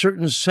are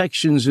certain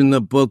sections in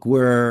the book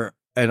where,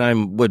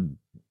 and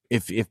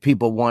if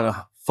people want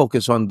to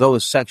focus on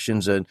those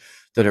sections that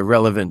are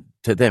relevant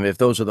to them, if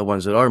those are the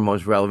ones that are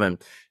most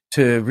relevant,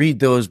 to read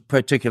those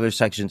particular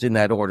sections in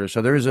that order.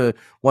 So there is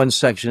one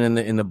section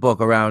in the book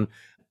around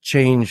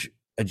change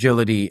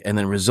agility, and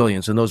then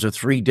resilience. And those are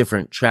three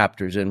different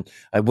chapters. And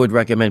I would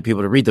recommend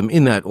people to read them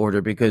in that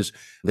order because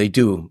they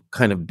do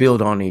kind of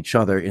build on each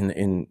other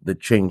in the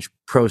change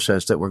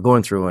process that we're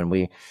going through. And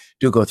we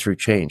do go through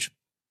change.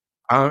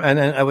 And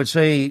then I would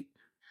say,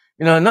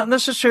 not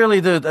necessarily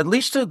at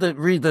least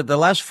the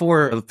last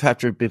four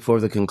chapters before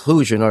the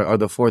conclusion are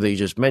the four that you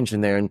just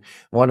mentioned there. And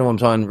one of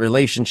them's on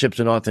relationships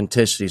and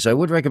authenticity. So I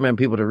would recommend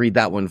people to read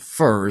that one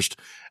first.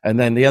 And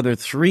then the other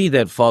three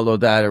that follow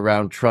that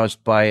around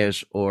trust,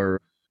 bias, or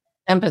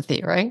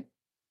empathy, right?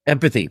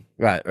 empathy,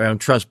 right? Around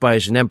trust,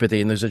 bias, and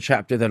empathy. And there's a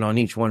chapter then on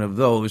each one of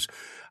those.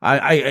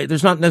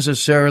 There's not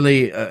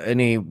necessarily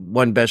any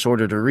one best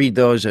order to read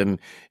those, and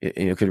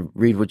you could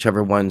read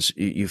whichever ones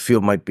you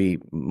feel might be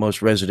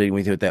most resonating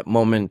with you at that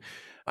moment.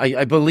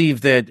 I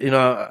believe that,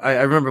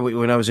 I remember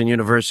when I was in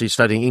university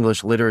studying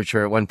English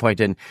literature at one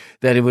point, and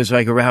that it was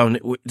like around,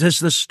 does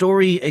the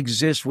story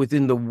exist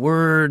within the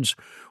words,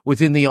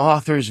 within the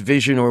author's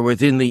vision, or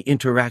within the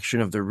interaction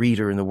of the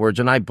reader and the words?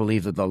 And I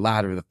believe that the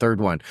latter, the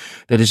third one,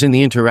 that is in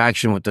the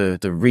interaction with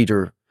the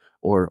reader,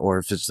 or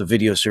if it's the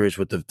video series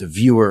with the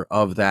viewer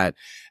of that,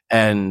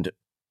 and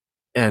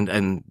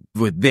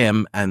with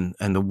them and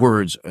the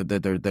words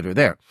that are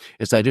there.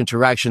 It's that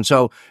interaction.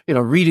 So,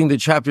 reading the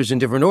chapters in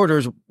different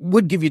orders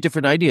would give you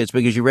different ideas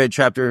because you read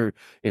chapter,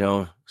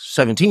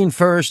 17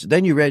 first,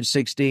 then you read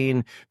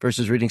 16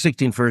 versus reading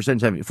 16 first, then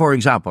 17, for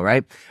example,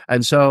 right?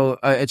 And so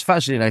it's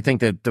fascinating. I think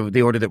that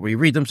the order that we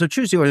read them. So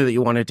choose the order that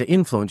you want it to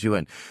influence you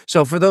in.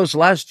 So for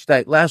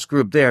that last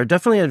group there,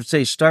 definitely I'd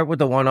say start with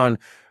the one on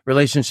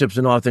relationships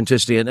and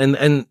authenticity,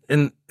 and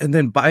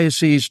then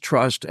biases,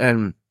 trust,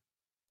 and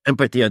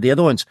empathy are the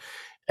other ones.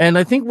 And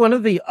I think one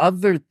of the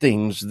other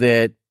things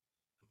that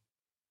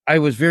I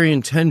was very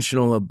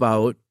intentional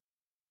about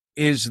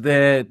is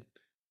that,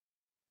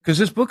 because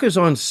this book is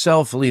on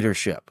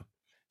self-leadership.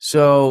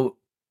 So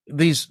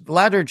these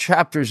latter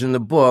chapters in the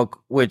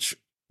book, which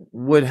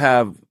would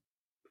have,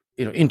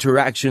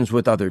 interactions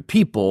with other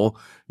people,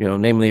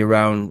 namely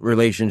around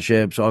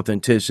relationships,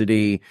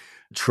 authenticity,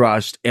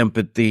 trust,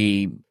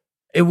 empathy,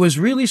 it was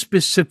really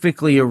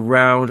specifically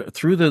around,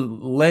 through the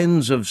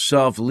lens of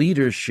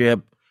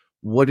self-leadership,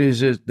 what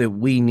is it that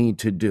we need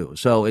to do?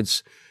 So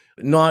it's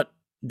not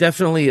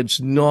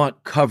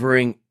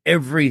covering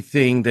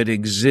everything that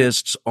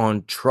exists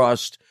on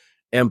trust,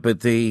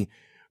 empathy,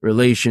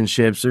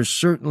 relationships. There's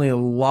certainly a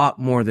lot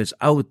more that's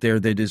out there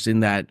that is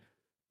in that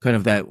kind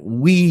of that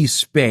we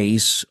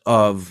space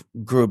of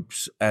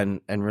groups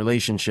and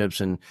relationships.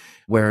 And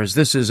whereas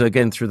this is,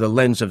 again, through the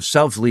lens of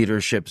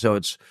self-leadership. So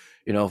it's,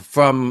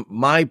 from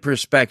my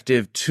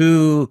perspective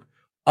to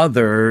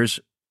others,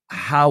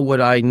 how would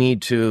I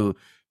need to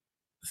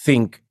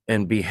think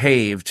and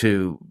behave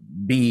to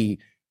be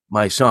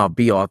myself,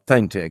 be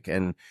authentic?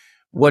 And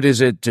what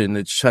is it in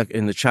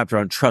the chapter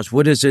on trust?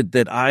 What is it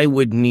that I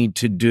would need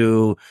to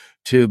do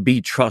to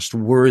be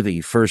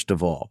trustworthy, first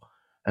of all?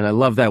 And I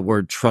love that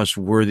word,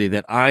 trustworthy,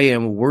 that I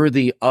am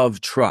worthy of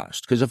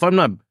trust. Because if I'm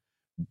not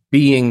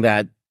being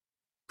that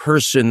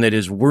person that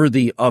is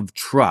worthy of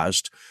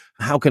trust,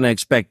 how can I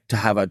expect to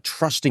have a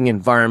trusting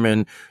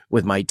environment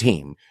with my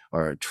team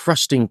or a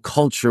trusting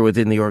culture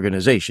within the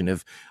organization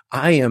if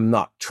I am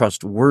not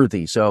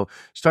trustworthy? So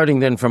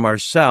starting then from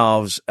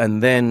ourselves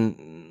and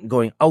then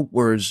going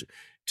outwards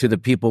to the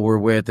people we're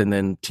with, and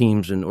then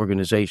teams and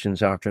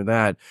organizations after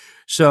that.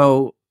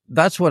 So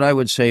that's what I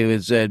would say,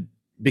 is that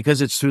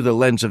because it's through the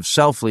lens of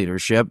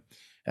self-leadership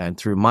and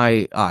through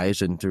my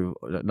eyes and through,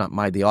 not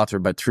the author,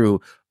 but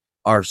through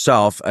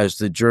ourself as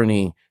the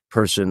journey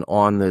person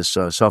on this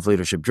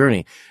self-leadership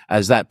journey,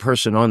 as that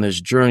person on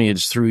this journey,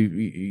 it's through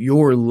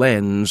your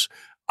lens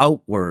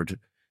outward.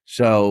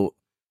 So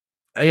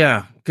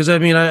yeah, because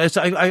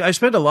I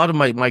spent a lot of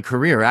my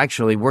career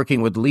actually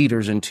working with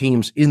leaders and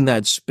teams in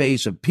that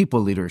space of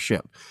people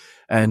leadership,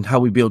 and how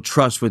we build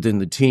trust within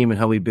the team, and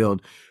how we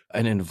build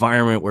an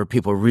environment where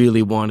people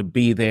really want to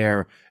be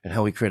there, and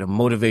how we create a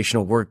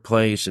motivational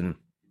workplace. And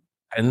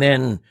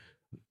then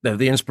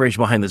the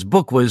inspiration behind this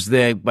book was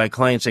that my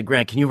client said,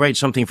 Grant, can you write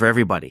something for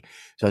everybody?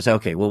 So I said,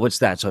 okay, well, what's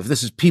that? So if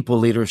this is people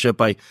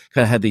leadership, I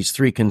kind of had these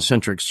three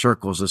concentric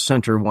circles. The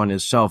center one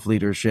is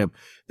self-leadership,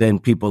 then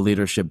people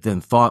leadership,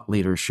 then thought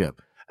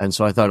leadership. And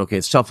so I thought,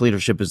 okay,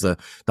 self-leadership is the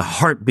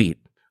heartbeat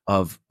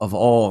of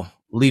all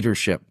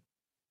leadership.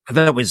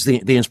 That was the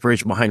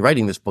inspiration behind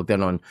writing this book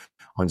then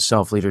on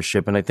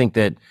self-leadership. And I think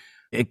that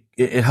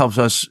it helps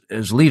us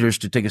as leaders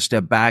to take a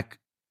step back,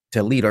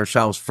 to lead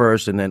ourselves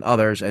first and then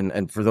others.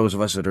 And for those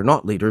of us that are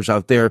not leaders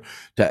out there,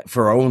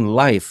 for our own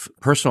life,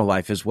 personal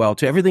life as well,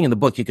 to everything in the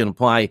book you can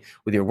apply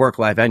with your work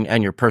life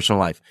and your personal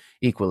life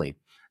equally.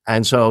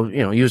 And so,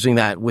 using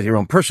that with your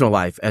own personal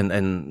life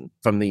and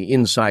from the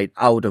inside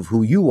out of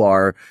who you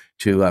are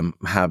to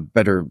have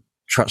better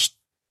trust,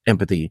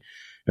 empathy,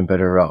 and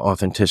better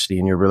authenticity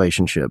in your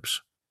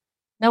relationships.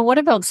 Now, what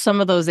about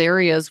some of those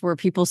areas where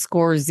people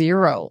score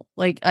 0?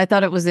 Like, I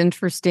thought it was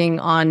interesting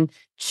on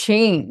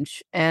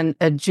change and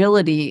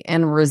agility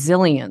and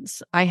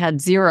resilience. I had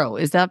 0.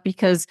 Is that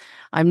because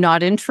I'm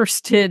not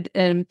interested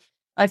in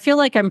I feel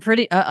like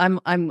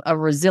I'm a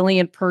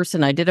resilient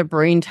person. I did a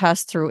brain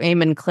test through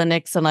Amen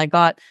Clinics and I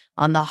got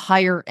on the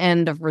higher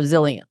end of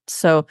resilience.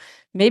 So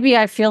maybe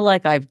I feel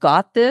like I've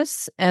got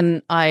this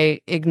and I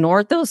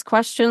ignored those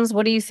questions.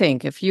 What do you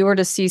think? If you were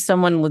to see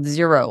someone with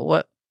zero,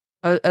 what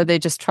are they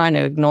just trying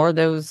to ignore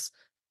those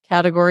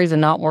categories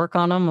and not work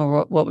on them,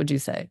 or what would you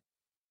say?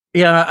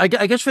 Yeah, I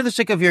guess for the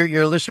sake of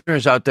your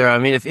listeners out there, I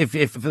mean,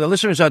 if for the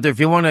listeners out there, if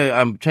you want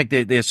to check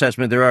the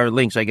assessment, there are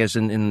links, I guess,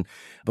 in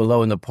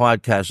below in the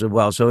podcast as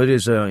well. So it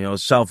is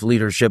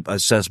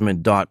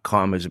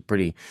selfleadershipassessment.com is a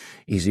pretty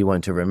easy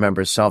one to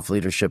remember.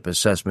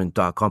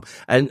 Selfleadershipassessment.com,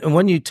 and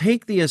when you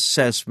take the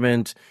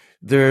assessment,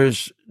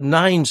 there's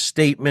 9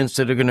 statements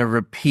that are going to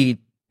repeat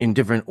in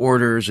different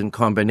orders and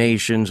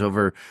combinations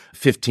over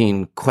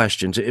 15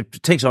 questions. It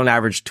takes on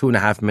average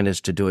 2.5 minutes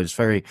to do it. It's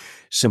very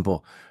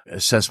simple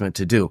assessment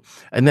to do.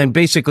 And then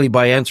basically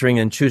by answering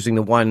and choosing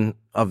the one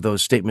of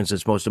those statements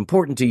that's most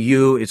important to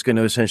you, it's going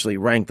to essentially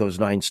rank those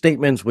 9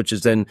 statements, which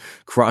is then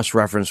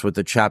cross-referenced with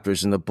the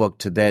chapters in the book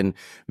to then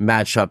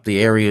match up the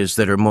areas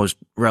that are most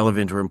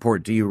relevant or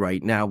important to you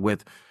right now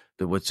with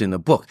what's in the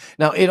book.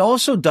 Now, it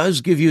also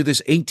does give you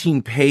this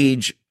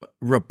 18-page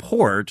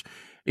report.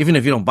 Even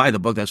if you don't buy the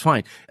book, that's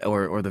fine,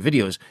 or the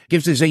videos. It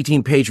gives this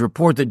 18-page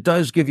report that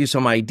does give you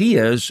some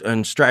ideas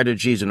and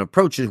strategies and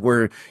approaches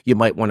where you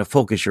might want to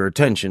focus your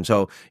attention.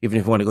 So even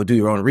if you want to go do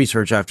your own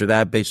research after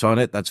that based on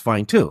it, that's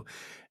fine too.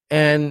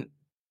 And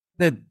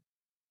that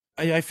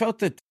I felt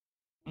that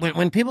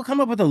when people come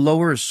up with a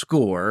lower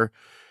score,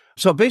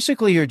 so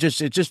basically it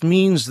just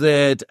means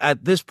that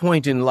at this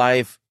point in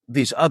life,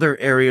 these other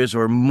areas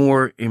are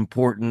more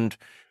important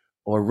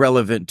or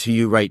relevant to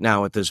you right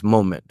now at this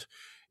moment.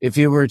 If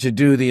you were to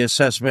do the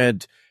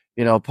assessment,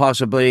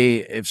 possibly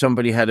if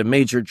somebody had a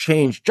major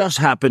change just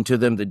happened to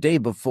them the day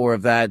before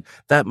of that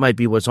might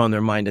be what's on their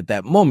mind at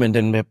that moment,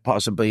 and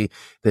possibly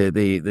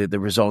the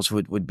results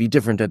would be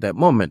different at that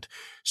moment.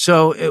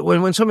 So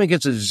when someone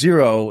gets a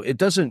 0, it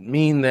doesn't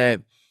mean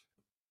that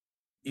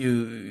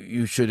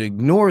you should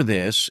ignore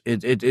this.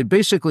 It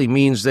basically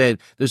means that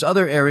there's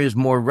other areas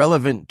more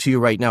relevant to you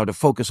right now to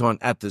focus on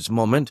at this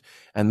moment,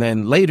 and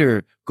then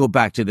later go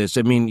back to this.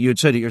 I mean, you had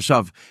said it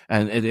yourself,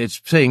 and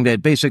it's saying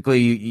that basically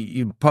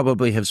you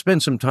probably have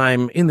spent some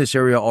time in this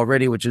area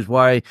already, which is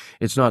why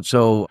it's not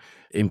so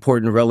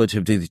important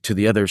relative to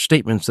the other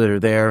statements that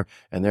are there,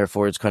 and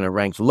therefore it's kind of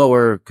ranked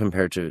lower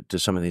compared to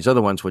some of these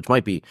other ones, which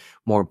might be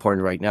more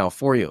important right now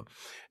for you.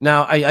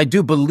 Now, I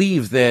do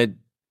believe that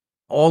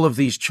all of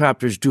these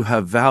chapters do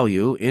have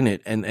value in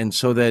it. And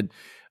so that,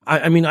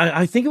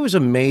 I think it was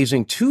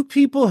amazing. 2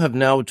 people have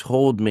now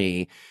told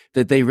me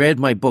that they read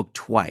my book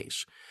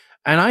twice.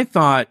 And I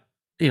thought,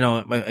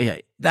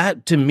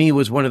 that to me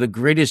was one of the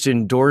greatest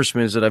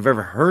endorsements that I've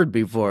ever heard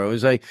before. It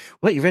was like,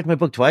 what, you read my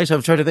book twice? I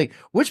was trying to think,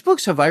 which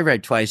books have I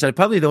read twice? And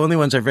probably the only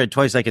ones I've read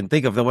twice I can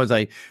think of, the ones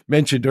I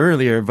mentioned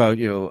earlier about,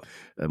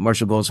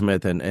 Marshall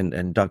Goldsmith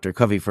and Dr.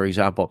 Covey, for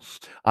example.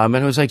 And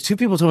it was like 2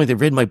 people told me they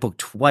read my book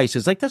twice.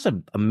 It's like, that's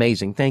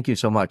amazing. Thank you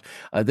so much.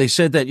 They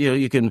said that,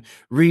 you can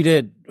read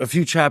it, a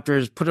few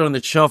chapters, put it on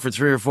the shelf for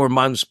 3 or 4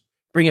 months,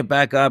 bring it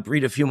back up,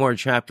 read a few more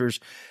chapters.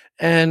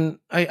 And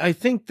I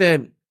think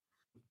that,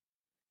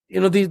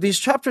 these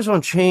chapters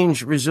on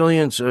change,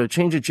 resilience,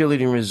 change,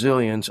 agility, and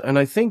resilience. And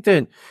I think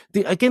that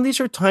these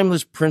are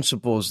timeless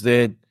principles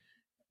and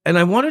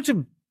I wanted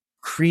to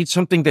create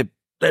something that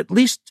at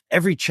least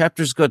every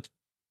chapter's got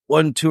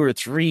 1, 2, or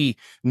 3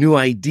 new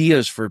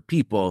ideas for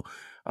people.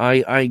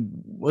 I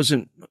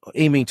wasn't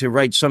aiming to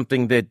write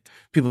something that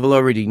people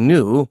already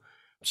knew.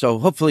 So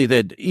hopefully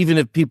that even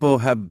if people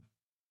have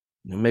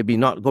maybe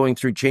not going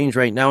through change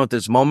right now at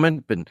this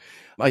moment, but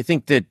I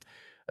think that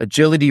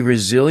agility,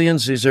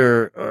 resilience, these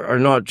are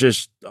not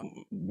just,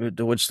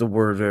 what's the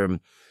word,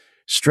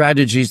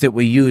 strategies that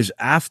we use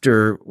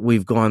after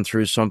we've gone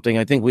through something.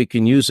 I think we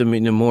can use them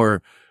in a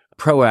more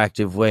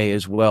proactive way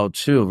as well,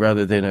 too,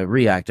 rather than a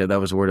reactive. That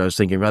was the word I was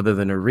thinking, rather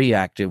than a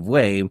reactive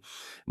way,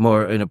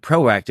 more in a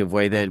proactive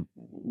way, that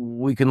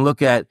we can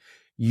look at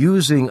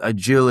using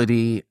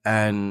agility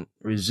and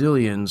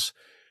resilience.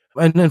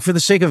 And then for the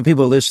sake of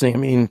people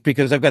listening,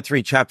 because I've got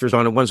 3 chapters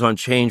on it. One's on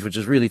change, which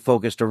is really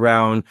focused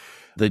around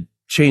the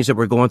change that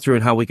we're going through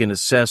and how we can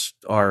assess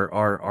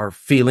our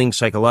feelings,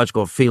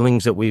 psychological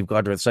feelings that we've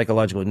got, or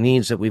psychological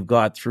needs that we've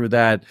got through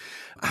that,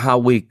 how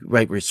we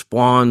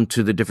respond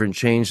to the different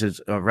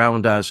changes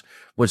around us,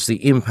 what's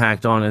the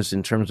impact on us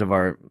in terms of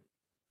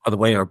the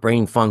way our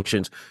brain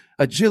functions.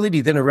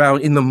 Agility then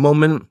around in the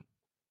moment,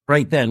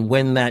 right then,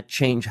 when that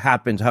change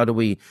happens, how do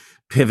we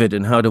pivot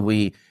and how do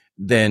we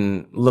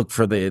then look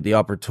for the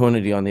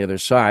opportunity on the other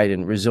side?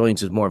 And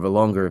resilience is more of a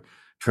longer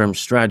term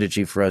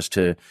strategy for us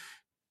to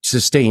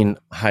sustain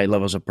high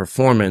levels of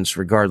performance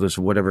regardless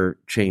of whatever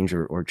change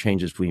or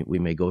changes we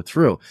may go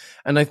through.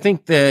 And I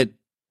think that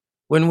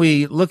when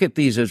we look at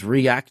these as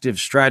reactive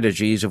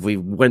strategies, if we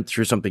went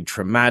through something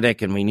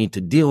traumatic and we need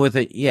to deal with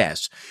it,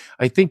 yes,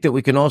 I think that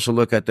we can also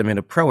look at them in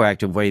a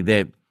proactive way,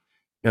 that,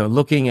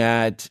 looking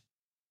at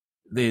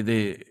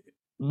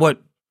what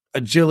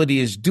agility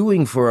is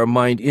doing for our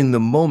mind in the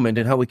moment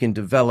and how we can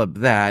develop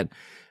that.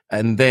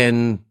 And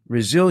then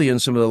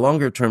resilience, some of the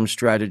longer term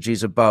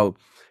strategies about,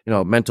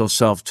 mental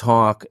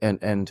self-talk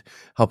and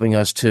helping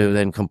us to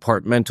then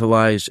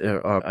compartmentalize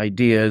our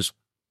ideas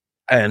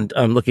and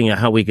looking at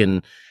how we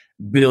can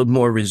build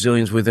more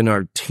resilience within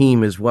our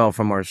team as well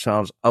from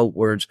ourselves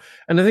outwards.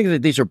 And I think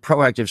that these are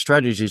proactive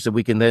strategies that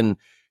we can then,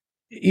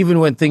 even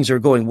when things are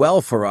going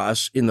well for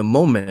us in the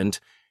moment,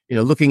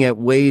 looking at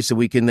ways that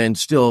we can then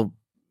still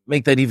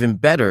make that even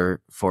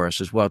better for us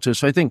as well too.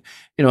 So I think,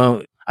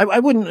 I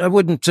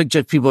wouldn't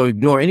suggest people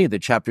ignore any of the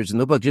chapters in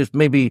the book. Just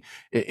maybe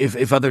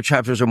if other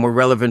chapters are more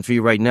relevant for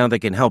you right now that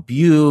can help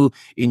you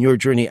in your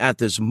journey at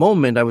this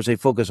moment, I would say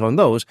focus on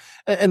those,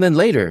 and then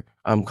later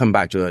come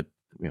back to it.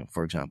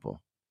 For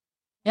example.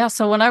 Yeah.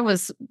 So when I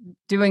was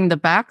doing the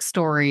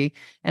backstory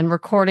and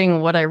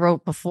recording what I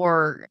wrote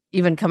before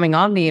even coming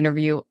on the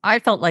interview, I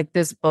felt like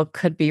this book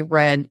could be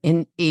read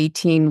in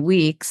 18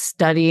 weeks,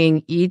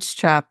 studying each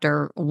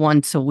chapter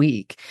once a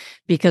week,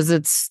 because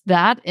it's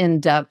that in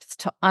depth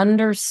to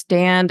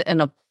understand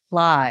and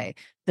apply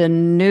the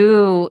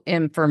new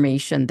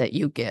information that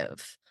you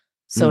give.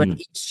 So in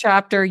each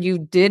chapter, you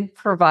did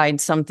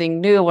provide something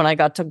new. When I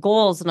got to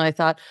goals and I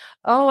thought,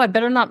 oh, I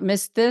better not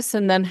miss this.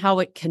 And then how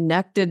it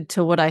connected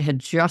to what I had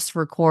just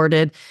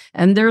recorded.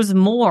 And there's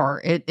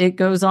more. It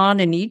goes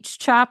on in each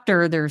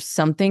chapter. There's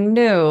something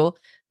new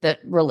that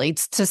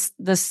relates to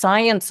the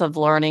science of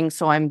learning.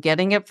 So I'm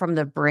getting it from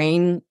the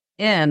brain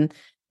in,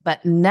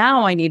 but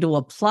now I need to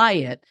apply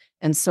it.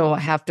 And so I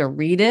have to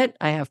read it,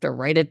 I have to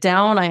write it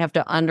down, I have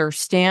to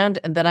understand,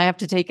 and then I have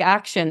to take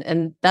action.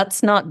 And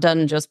that's not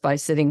done just by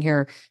sitting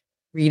here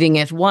reading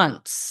it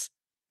once.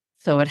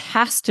 So it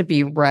has to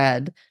be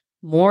read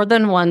more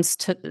than once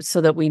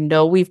so that we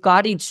know we've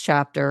got each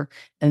chapter,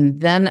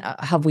 and then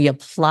have we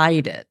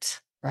applied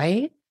it,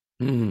 right?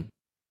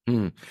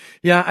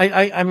 Yeah,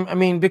 I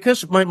mean,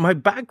 because my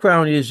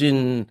background is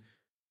in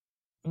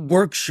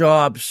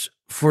workshops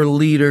for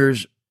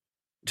leaders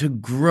to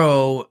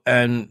grow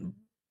and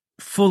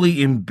fully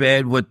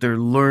embed what they're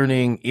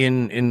learning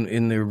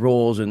in their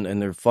roles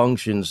and their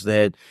functions,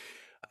 that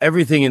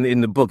everything in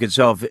the book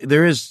itself,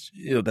 there is,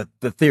 the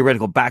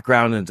theoretical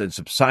background and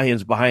some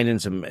science behind it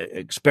and some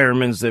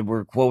experiments that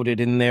were quoted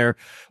in there.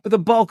 But the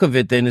bulk of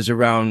it then is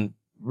around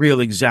real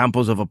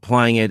examples of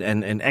applying it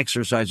and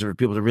exercises for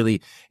people to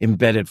really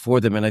embed it for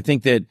them. And I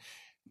think that,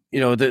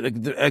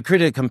 I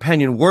created a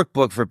companion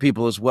workbook for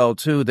people as well,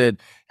 too, that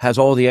has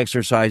all the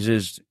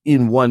exercises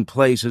in one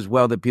place as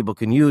well that people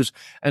can use.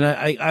 And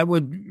I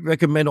would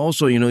recommend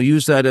also,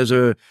 use that as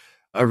a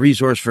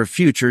resource for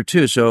future,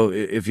 too. So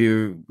if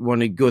you want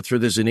to go through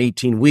this in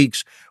 18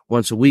 weeks,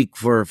 once a week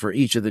for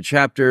each of the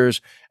chapters,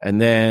 and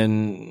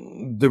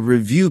then the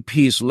review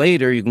piece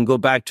later, you can go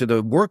back to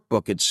the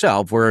workbook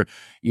itself where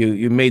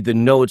you made the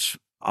notes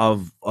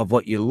of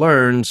what you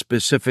learned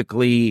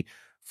specifically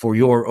for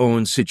your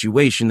own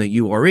situation that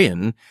you are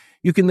in.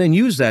 You can then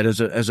use that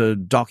as a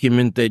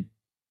document that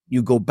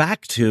you go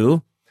back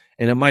to,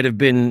 and it might have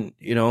been,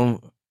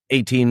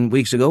 18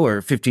 weeks ago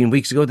or 15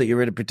 weeks ago that you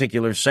read a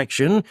particular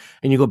section,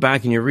 and you go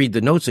back and you read the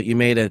notes that you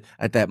made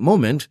at that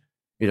moment,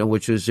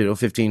 which was,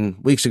 15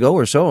 weeks ago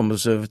or so,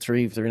 almost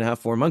 3.5,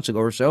 4 months ago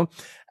or so.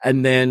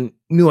 And then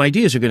new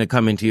ideas are going to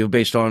come into you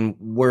based on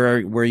where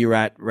you're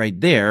at right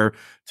there,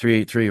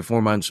 three or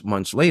 4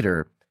 months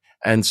later.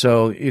 And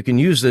so you can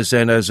use this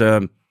then as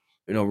a,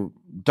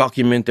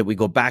 document that we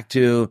go back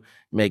to,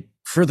 make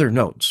further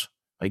notes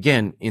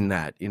again in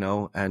that,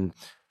 and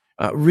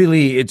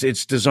really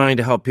it's designed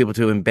to help people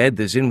to embed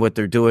this in what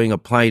they're doing,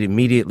 apply it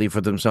immediately for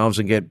themselves,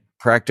 and get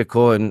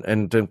practical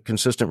and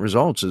consistent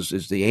results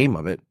is the aim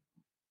of it.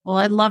 Well,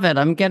 I love it.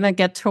 I'm going to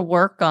get to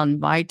work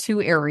on my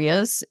 2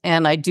 areas,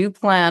 and I do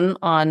plan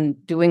on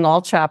doing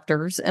all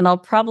chapters, and I'll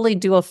probably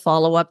do a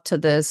follow-up to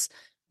this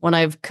when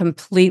I've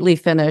completely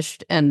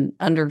finished and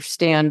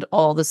understand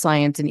all the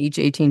science in each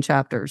 18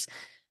 chapters.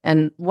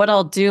 And what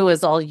I'll do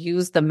is I'll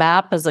use the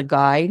map as a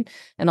guide,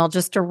 and I'll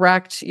just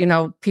direct,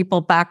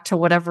 people back to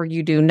whatever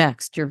you do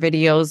next. Your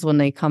videos, when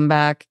they come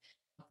back,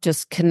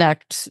 just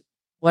connect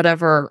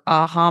whatever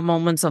aha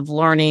moments of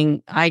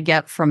learning I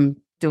get from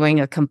doing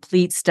a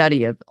complete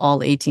study of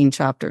all 18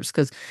 chapters.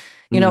 Because,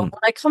 when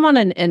I come on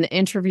an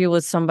interview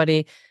with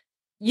somebody,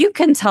 you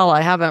can tell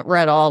I haven't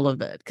read all of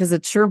it because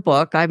it's your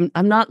book. I'm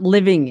not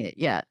living it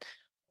yet,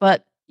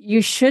 but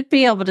you should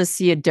be able to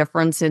see a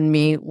difference in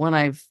me when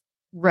I've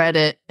read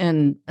it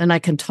and I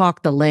can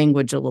talk the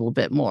language a little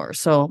bit more.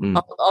 So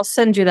I'll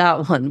send you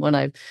that one when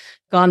I've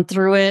gone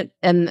through it,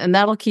 and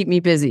that'll keep me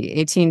busy.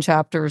 18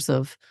 chapters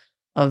of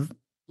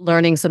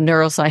learning some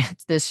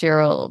neuroscience this year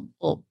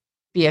will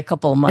be a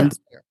couple of months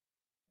here.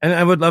 And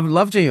I would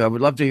love to hear. I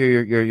would love to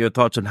hear your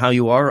thoughts on how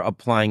you are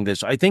applying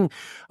this.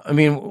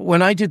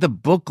 When I did the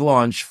book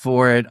launch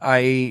for it,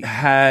 I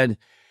had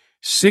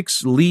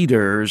 6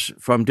 leaders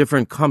from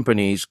different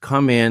companies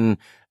come in,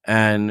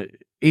 and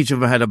each of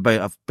them had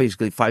a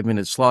basically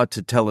 5-minute slot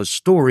to tell a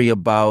story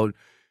about.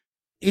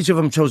 Each of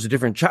them chose a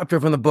different chapter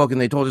from the book, and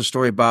they told a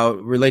story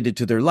related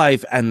to their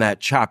life and that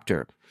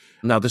chapter.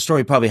 Now, the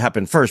story probably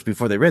happened first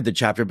before they read the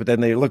chapter, but then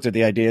they looked at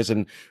the ideas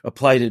and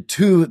applied it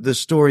to the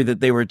story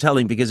that they were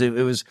telling, because it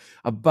was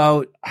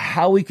about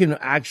how we can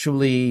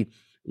actually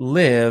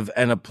live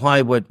and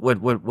apply what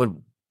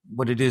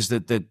it is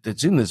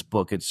that's in this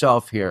book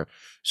itself here.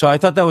 So I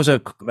thought that was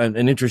an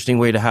interesting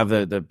way to have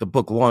the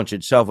book launch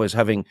itself, was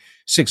having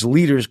 6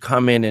 leaders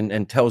come in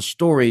and tell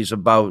stories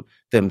about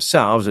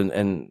themselves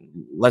and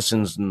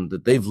lessons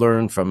that they've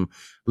learned from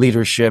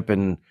leadership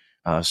and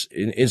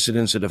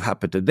incidents that have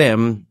happened to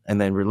them,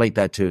 and then relate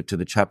that to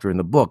the chapter in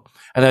the book.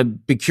 And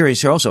I'd be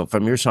curious here also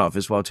from yourself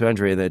as well, too,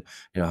 Andrea, that,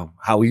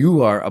 how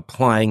you are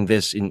applying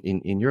this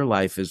in your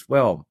life as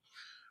well.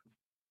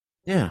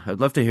 Yeah, I'd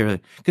love to hear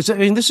it, because I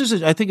mean,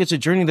 I think it's a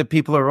journey that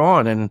people are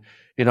on, and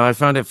I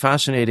found it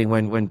fascinating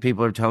when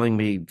people are telling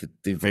me that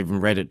they've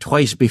even read it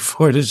twice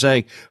before to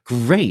say,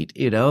 great,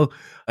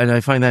 and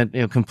I find that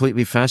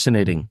completely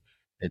fascinating.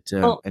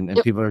 And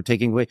people are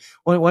taking away.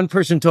 One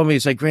person told me,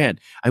 it's like, Grant,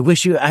 I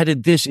wish you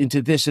added this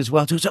into this as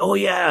well too. So, oh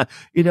yeah,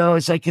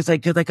 it's like, cause I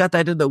got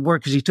that in the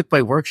work, cause he took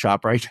my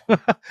workshop, right?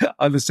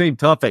 On the same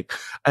topic.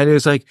 And it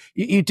was like,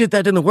 you did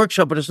that in the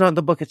workshop, but it's not in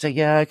the book. It's like,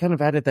 yeah, I kind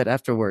of added that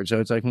afterwards. So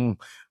it's like,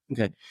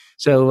 okay.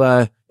 So,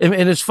 and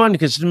it's fun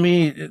because to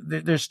me,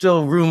 there's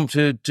still room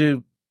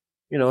to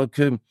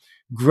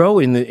grow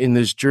in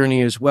this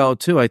journey as well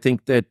too. I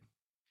think that,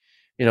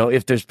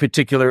 if there's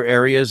particular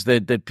areas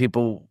that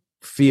people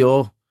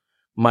feel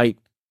might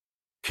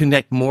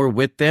connect more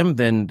with them,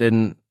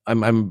 then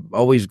I'm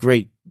always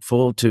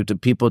grateful to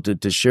people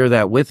to share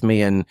that with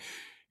me, and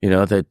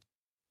that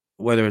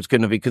whether it's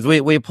going to be, because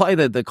we apply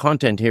the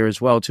content here as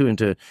well too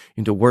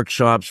into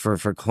workshops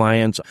for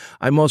clients.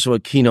 I'm also a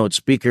keynote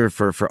speaker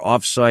for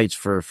offsites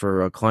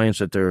for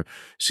clients at their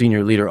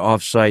senior leader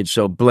offsite.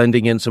 So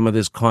blending in some of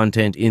this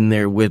content in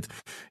there with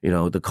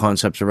the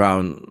concepts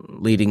around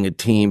leading a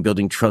team,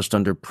 building trust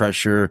under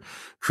pressure,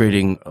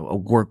 creating a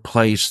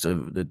workplace,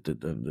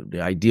 the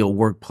ideal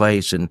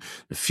workplace, and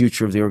the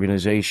future of the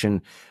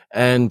organization.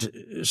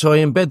 And so I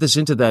embed this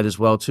into that as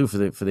well too for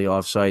the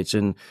offsites.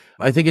 And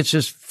I think it's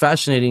just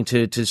fascinating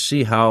to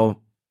see how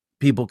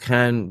people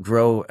can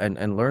grow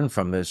and learn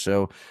from this.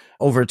 So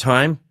over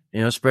time,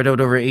 spread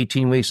out over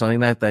 18 weeks, something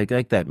like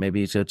that.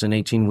 Maybe it's an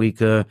 18-week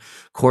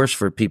course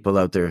for people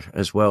out there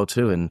as well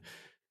too. And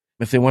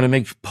if they want to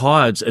make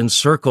pods and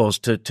circles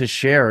to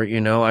share,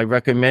 I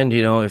recommend,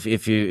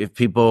 if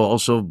people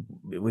also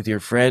with your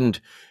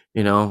friend,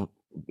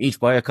 each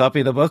buy a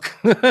copy of the book,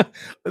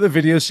 the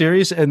video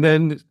series, and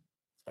then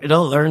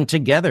learn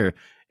together.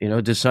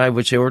 Decide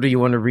which order you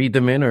want to read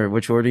them in, or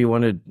which order you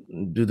want to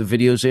do the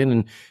videos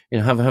in,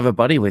 and have a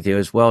buddy with you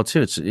as well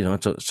too. It's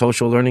it's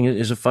social learning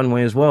is a fun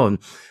way as well.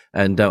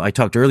 And I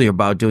talked earlier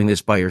about doing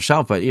this by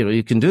yourself, but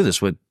you can do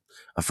this with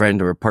a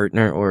friend or a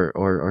partner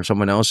or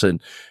someone else,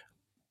 and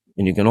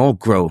you can all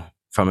grow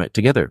from it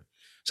together.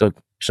 So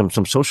some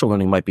social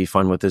learning might be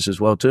fun with this as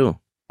well too.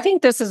 I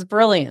think this is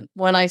brilliant.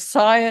 When I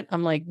saw it,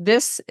 I'm like,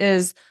 this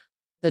is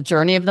the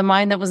journey of the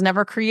mind that was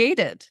never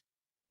created.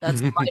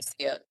 That's how I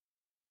see it.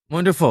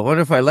 Wonderful.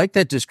 I like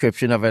that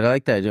description of it. I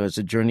like that. It's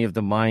a journey of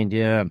the mind.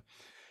 Yeah.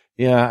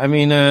 Yeah. I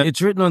mean,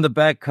 it's written on the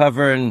back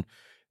cover, and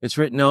it's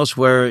written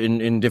elsewhere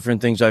in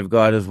different things I've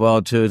got as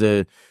well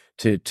too,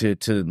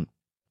 to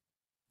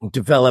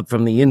develop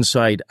from the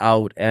inside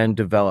out and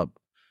develop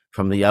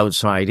from the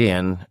outside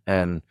in.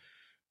 And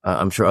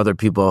I'm sure other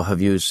people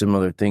have used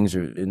similar things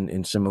or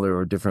in similar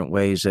or different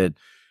ways that,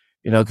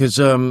 because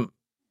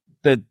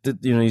that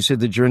you said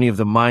the journey of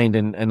the mind,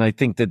 and I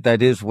think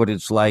that is what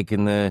it's like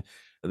in the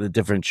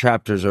different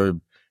chapters. Or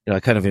I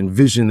kind of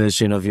envision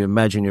this, if you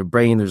imagine your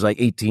brain, there's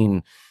like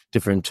 18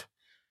 different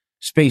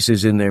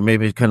spaces in there.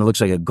 Maybe it kind of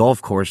looks like a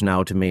golf course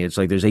now to me. It's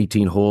like there's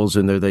 18 holes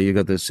in there, that you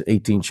got this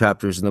 18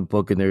 chapters in the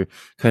book, and they're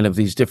kind of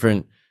these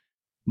different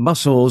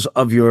muscles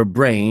of your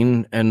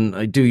brain. And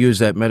I do use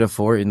that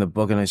metaphor in the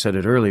book, and I said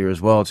it earlier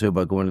as well too,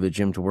 about going to the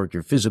gym to work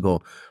your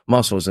physical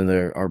muscles, and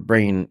our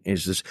brain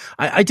is this.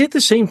 I did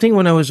the same thing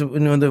when I was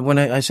when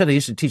I said I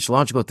used to teach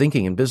logical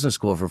thinking in business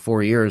school for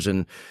 4 years,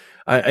 and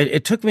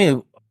it took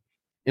me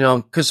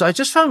because I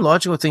just found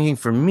logical thinking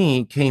for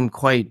me came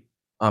quite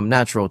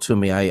natural to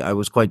me. I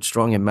was quite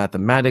strong in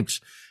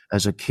mathematics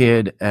as a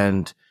kid,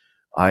 and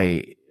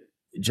I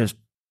just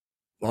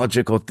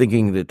logical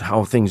thinking, that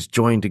how things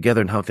joined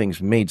together and how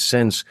things made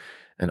sense,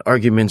 and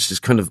arguments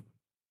just kind of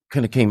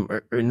came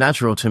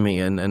natural to me.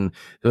 And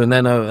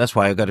then that's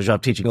why I got a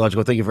job teaching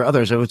logical thinking for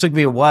others. So it took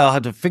me a while. I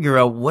had to figure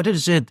out what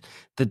is it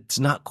that's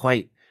not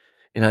quite,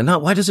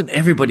 why doesn't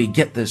everybody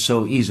get this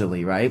so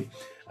easily, right?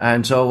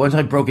 And so once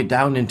I broke it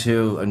down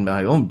in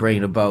my own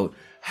brain about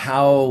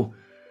how,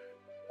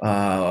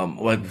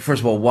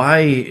 first of all,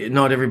 why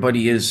not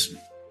everybody is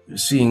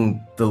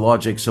seeing the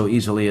logic so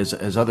easily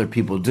as other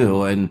people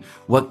do, and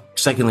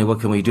secondly, what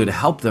can we do to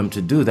help them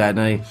to do that? And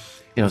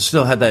I,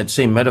 still had that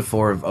same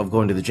metaphor of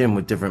going to the gym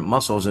with different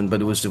muscles, but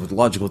it was with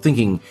logical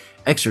thinking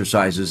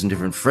exercises and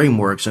different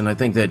frameworks. And I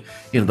think that,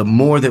 the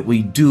more that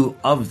we do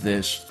of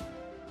this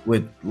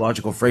with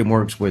logical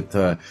frameworks, with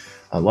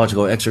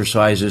logical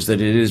exercises, that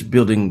it is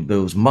building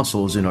those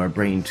muscles in our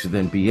brain to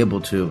then be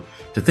able to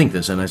think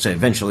this. And I say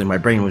eventually my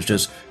brain was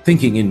just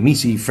thinking in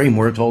Mises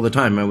frameworks all the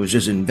time. I was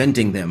just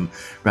inventing them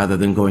rather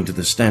than going to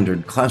the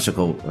standard classic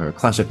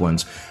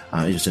ones,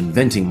 just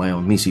inventing my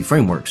own Mises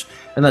frameworks.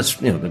 And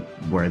that's,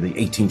 where the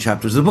 18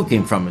 chapters of the book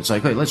came from. It's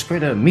like, hey, let's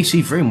create a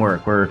Mises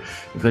framework where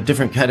we've got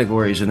different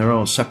categories and they're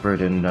all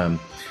separate, and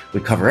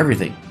we cover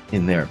everything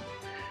in there.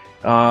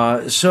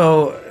 Yes.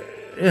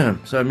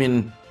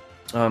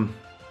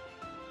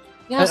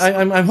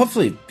 I'm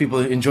hopefully people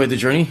enjoy the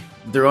journey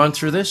they're on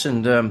through this,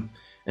 and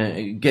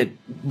get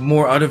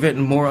more out of it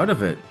and more out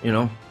of it,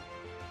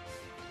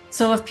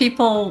 So if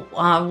people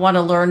want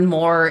to learn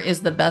more,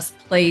 is the best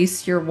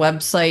place your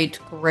website,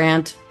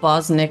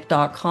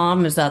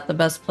 grantbosnick.com? Is that the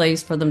best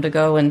place for them to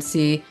go and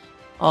see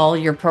all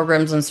your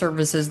programs and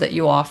services that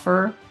you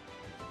offer?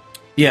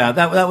 Yeah,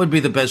 that would be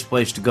the best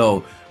place to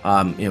go.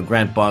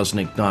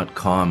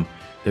 grantbosnick.com.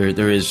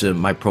 There is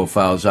my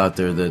profiles out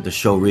there. The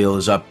show reel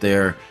is up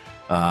there.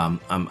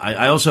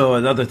 I also,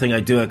 another thing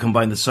I do, I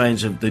combine the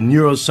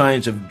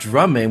neuroscience of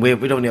drumming. We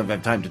don't even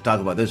have time to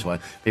talk about this one.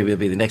 Maybe it'll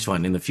be the next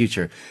one in the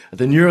future.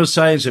 The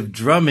neuroscience of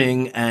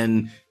drumming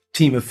and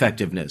team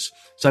effectiveness.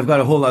 So I've got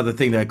a whole other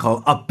thing that I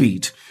call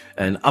Upbeat.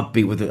 And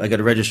Upbeat, I got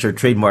a registered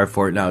trademark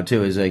for it now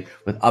too, is like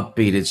with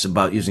Upbeat, it's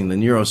about using the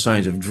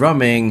neuroscience of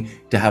drumming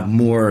to have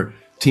more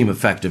team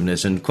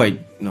effectiveness and quite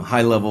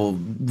high level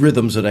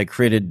rhythms that I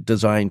created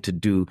designed to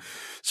do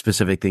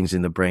specific things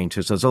in the brain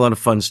too. So it's a lot of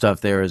fun stuff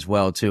there as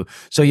well too.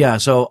 So yeah,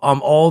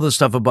 all the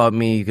stuff about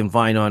me you can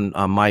find on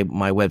my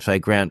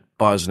website,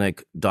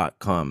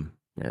 grantbosnick.com.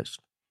 Yes.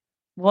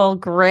 Well,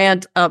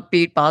 Grant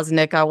Upbeat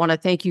Bosnick, I want to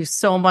thank you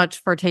so much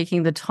for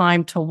taking the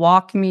time to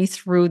walk me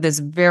through this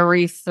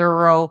very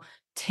thorough,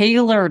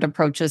 tailored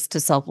approaches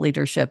to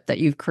self-leadership that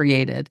you've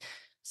created.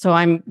 So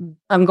I'm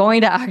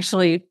going to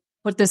actually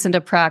put this into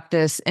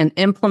practice and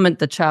implement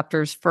the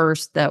chapters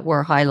first that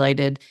were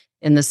highlighted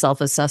in the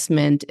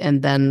self-assessment,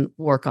 and then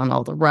work on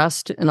all the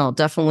rest. And I'll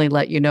definitely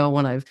let you know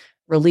when I've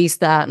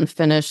released that and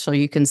finished, so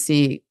you can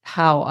see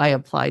how I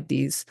applied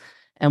these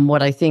and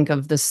what I think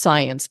of the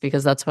science,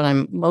 because that's what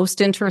I'm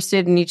most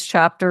interested in each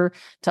chapter,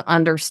 to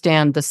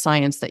understand the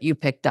science that you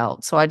picked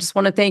out. So I just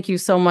want to thank you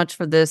so much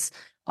for this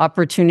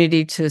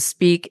opportunity to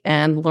speak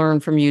and learn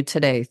from you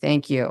today.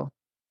 Thank you.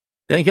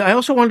 Thank you. I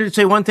also wanted to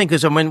say one thing,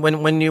 because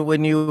when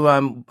you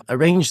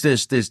arranged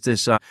this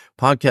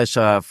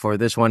podcast for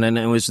this one, and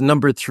it was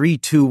number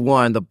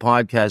 321, the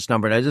podcast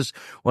number, and I just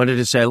wanted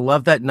to say I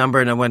love that number,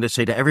 and I wanted to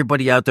say to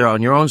everybody out there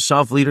on your own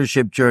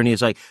self-leadership journey,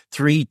 it's like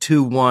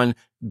 321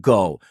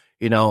 go.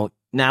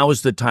 Now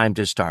is the time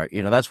to start.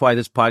 That's why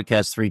this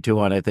podcast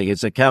 321, I think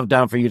it's a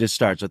countdown for you to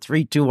start. So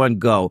 321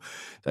 go.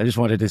 I just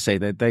wanted to say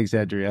that. Thanks,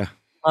 Andrea.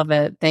 Love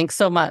it. Thanks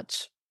so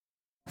much.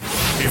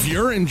 If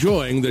you're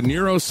enjoying the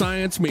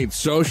Neuroscience Meets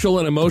Social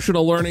and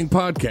Emotional Learning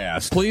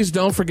podcast, please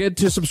don't forget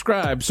to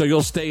subscribe so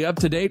you'll stay up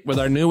to date with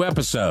our new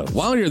episodes.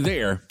 While you're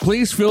there,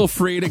 please feel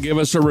free to give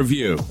us a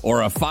review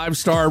or a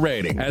 5-star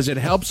rating, as it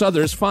helps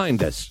others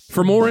find us.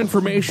 For more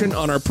information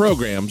on our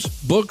programs,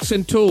 books,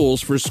 and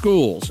tools for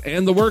schools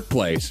and the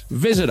workplace,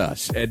 visit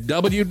us at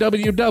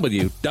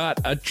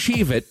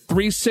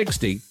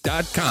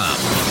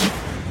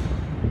www.achieveit360.com.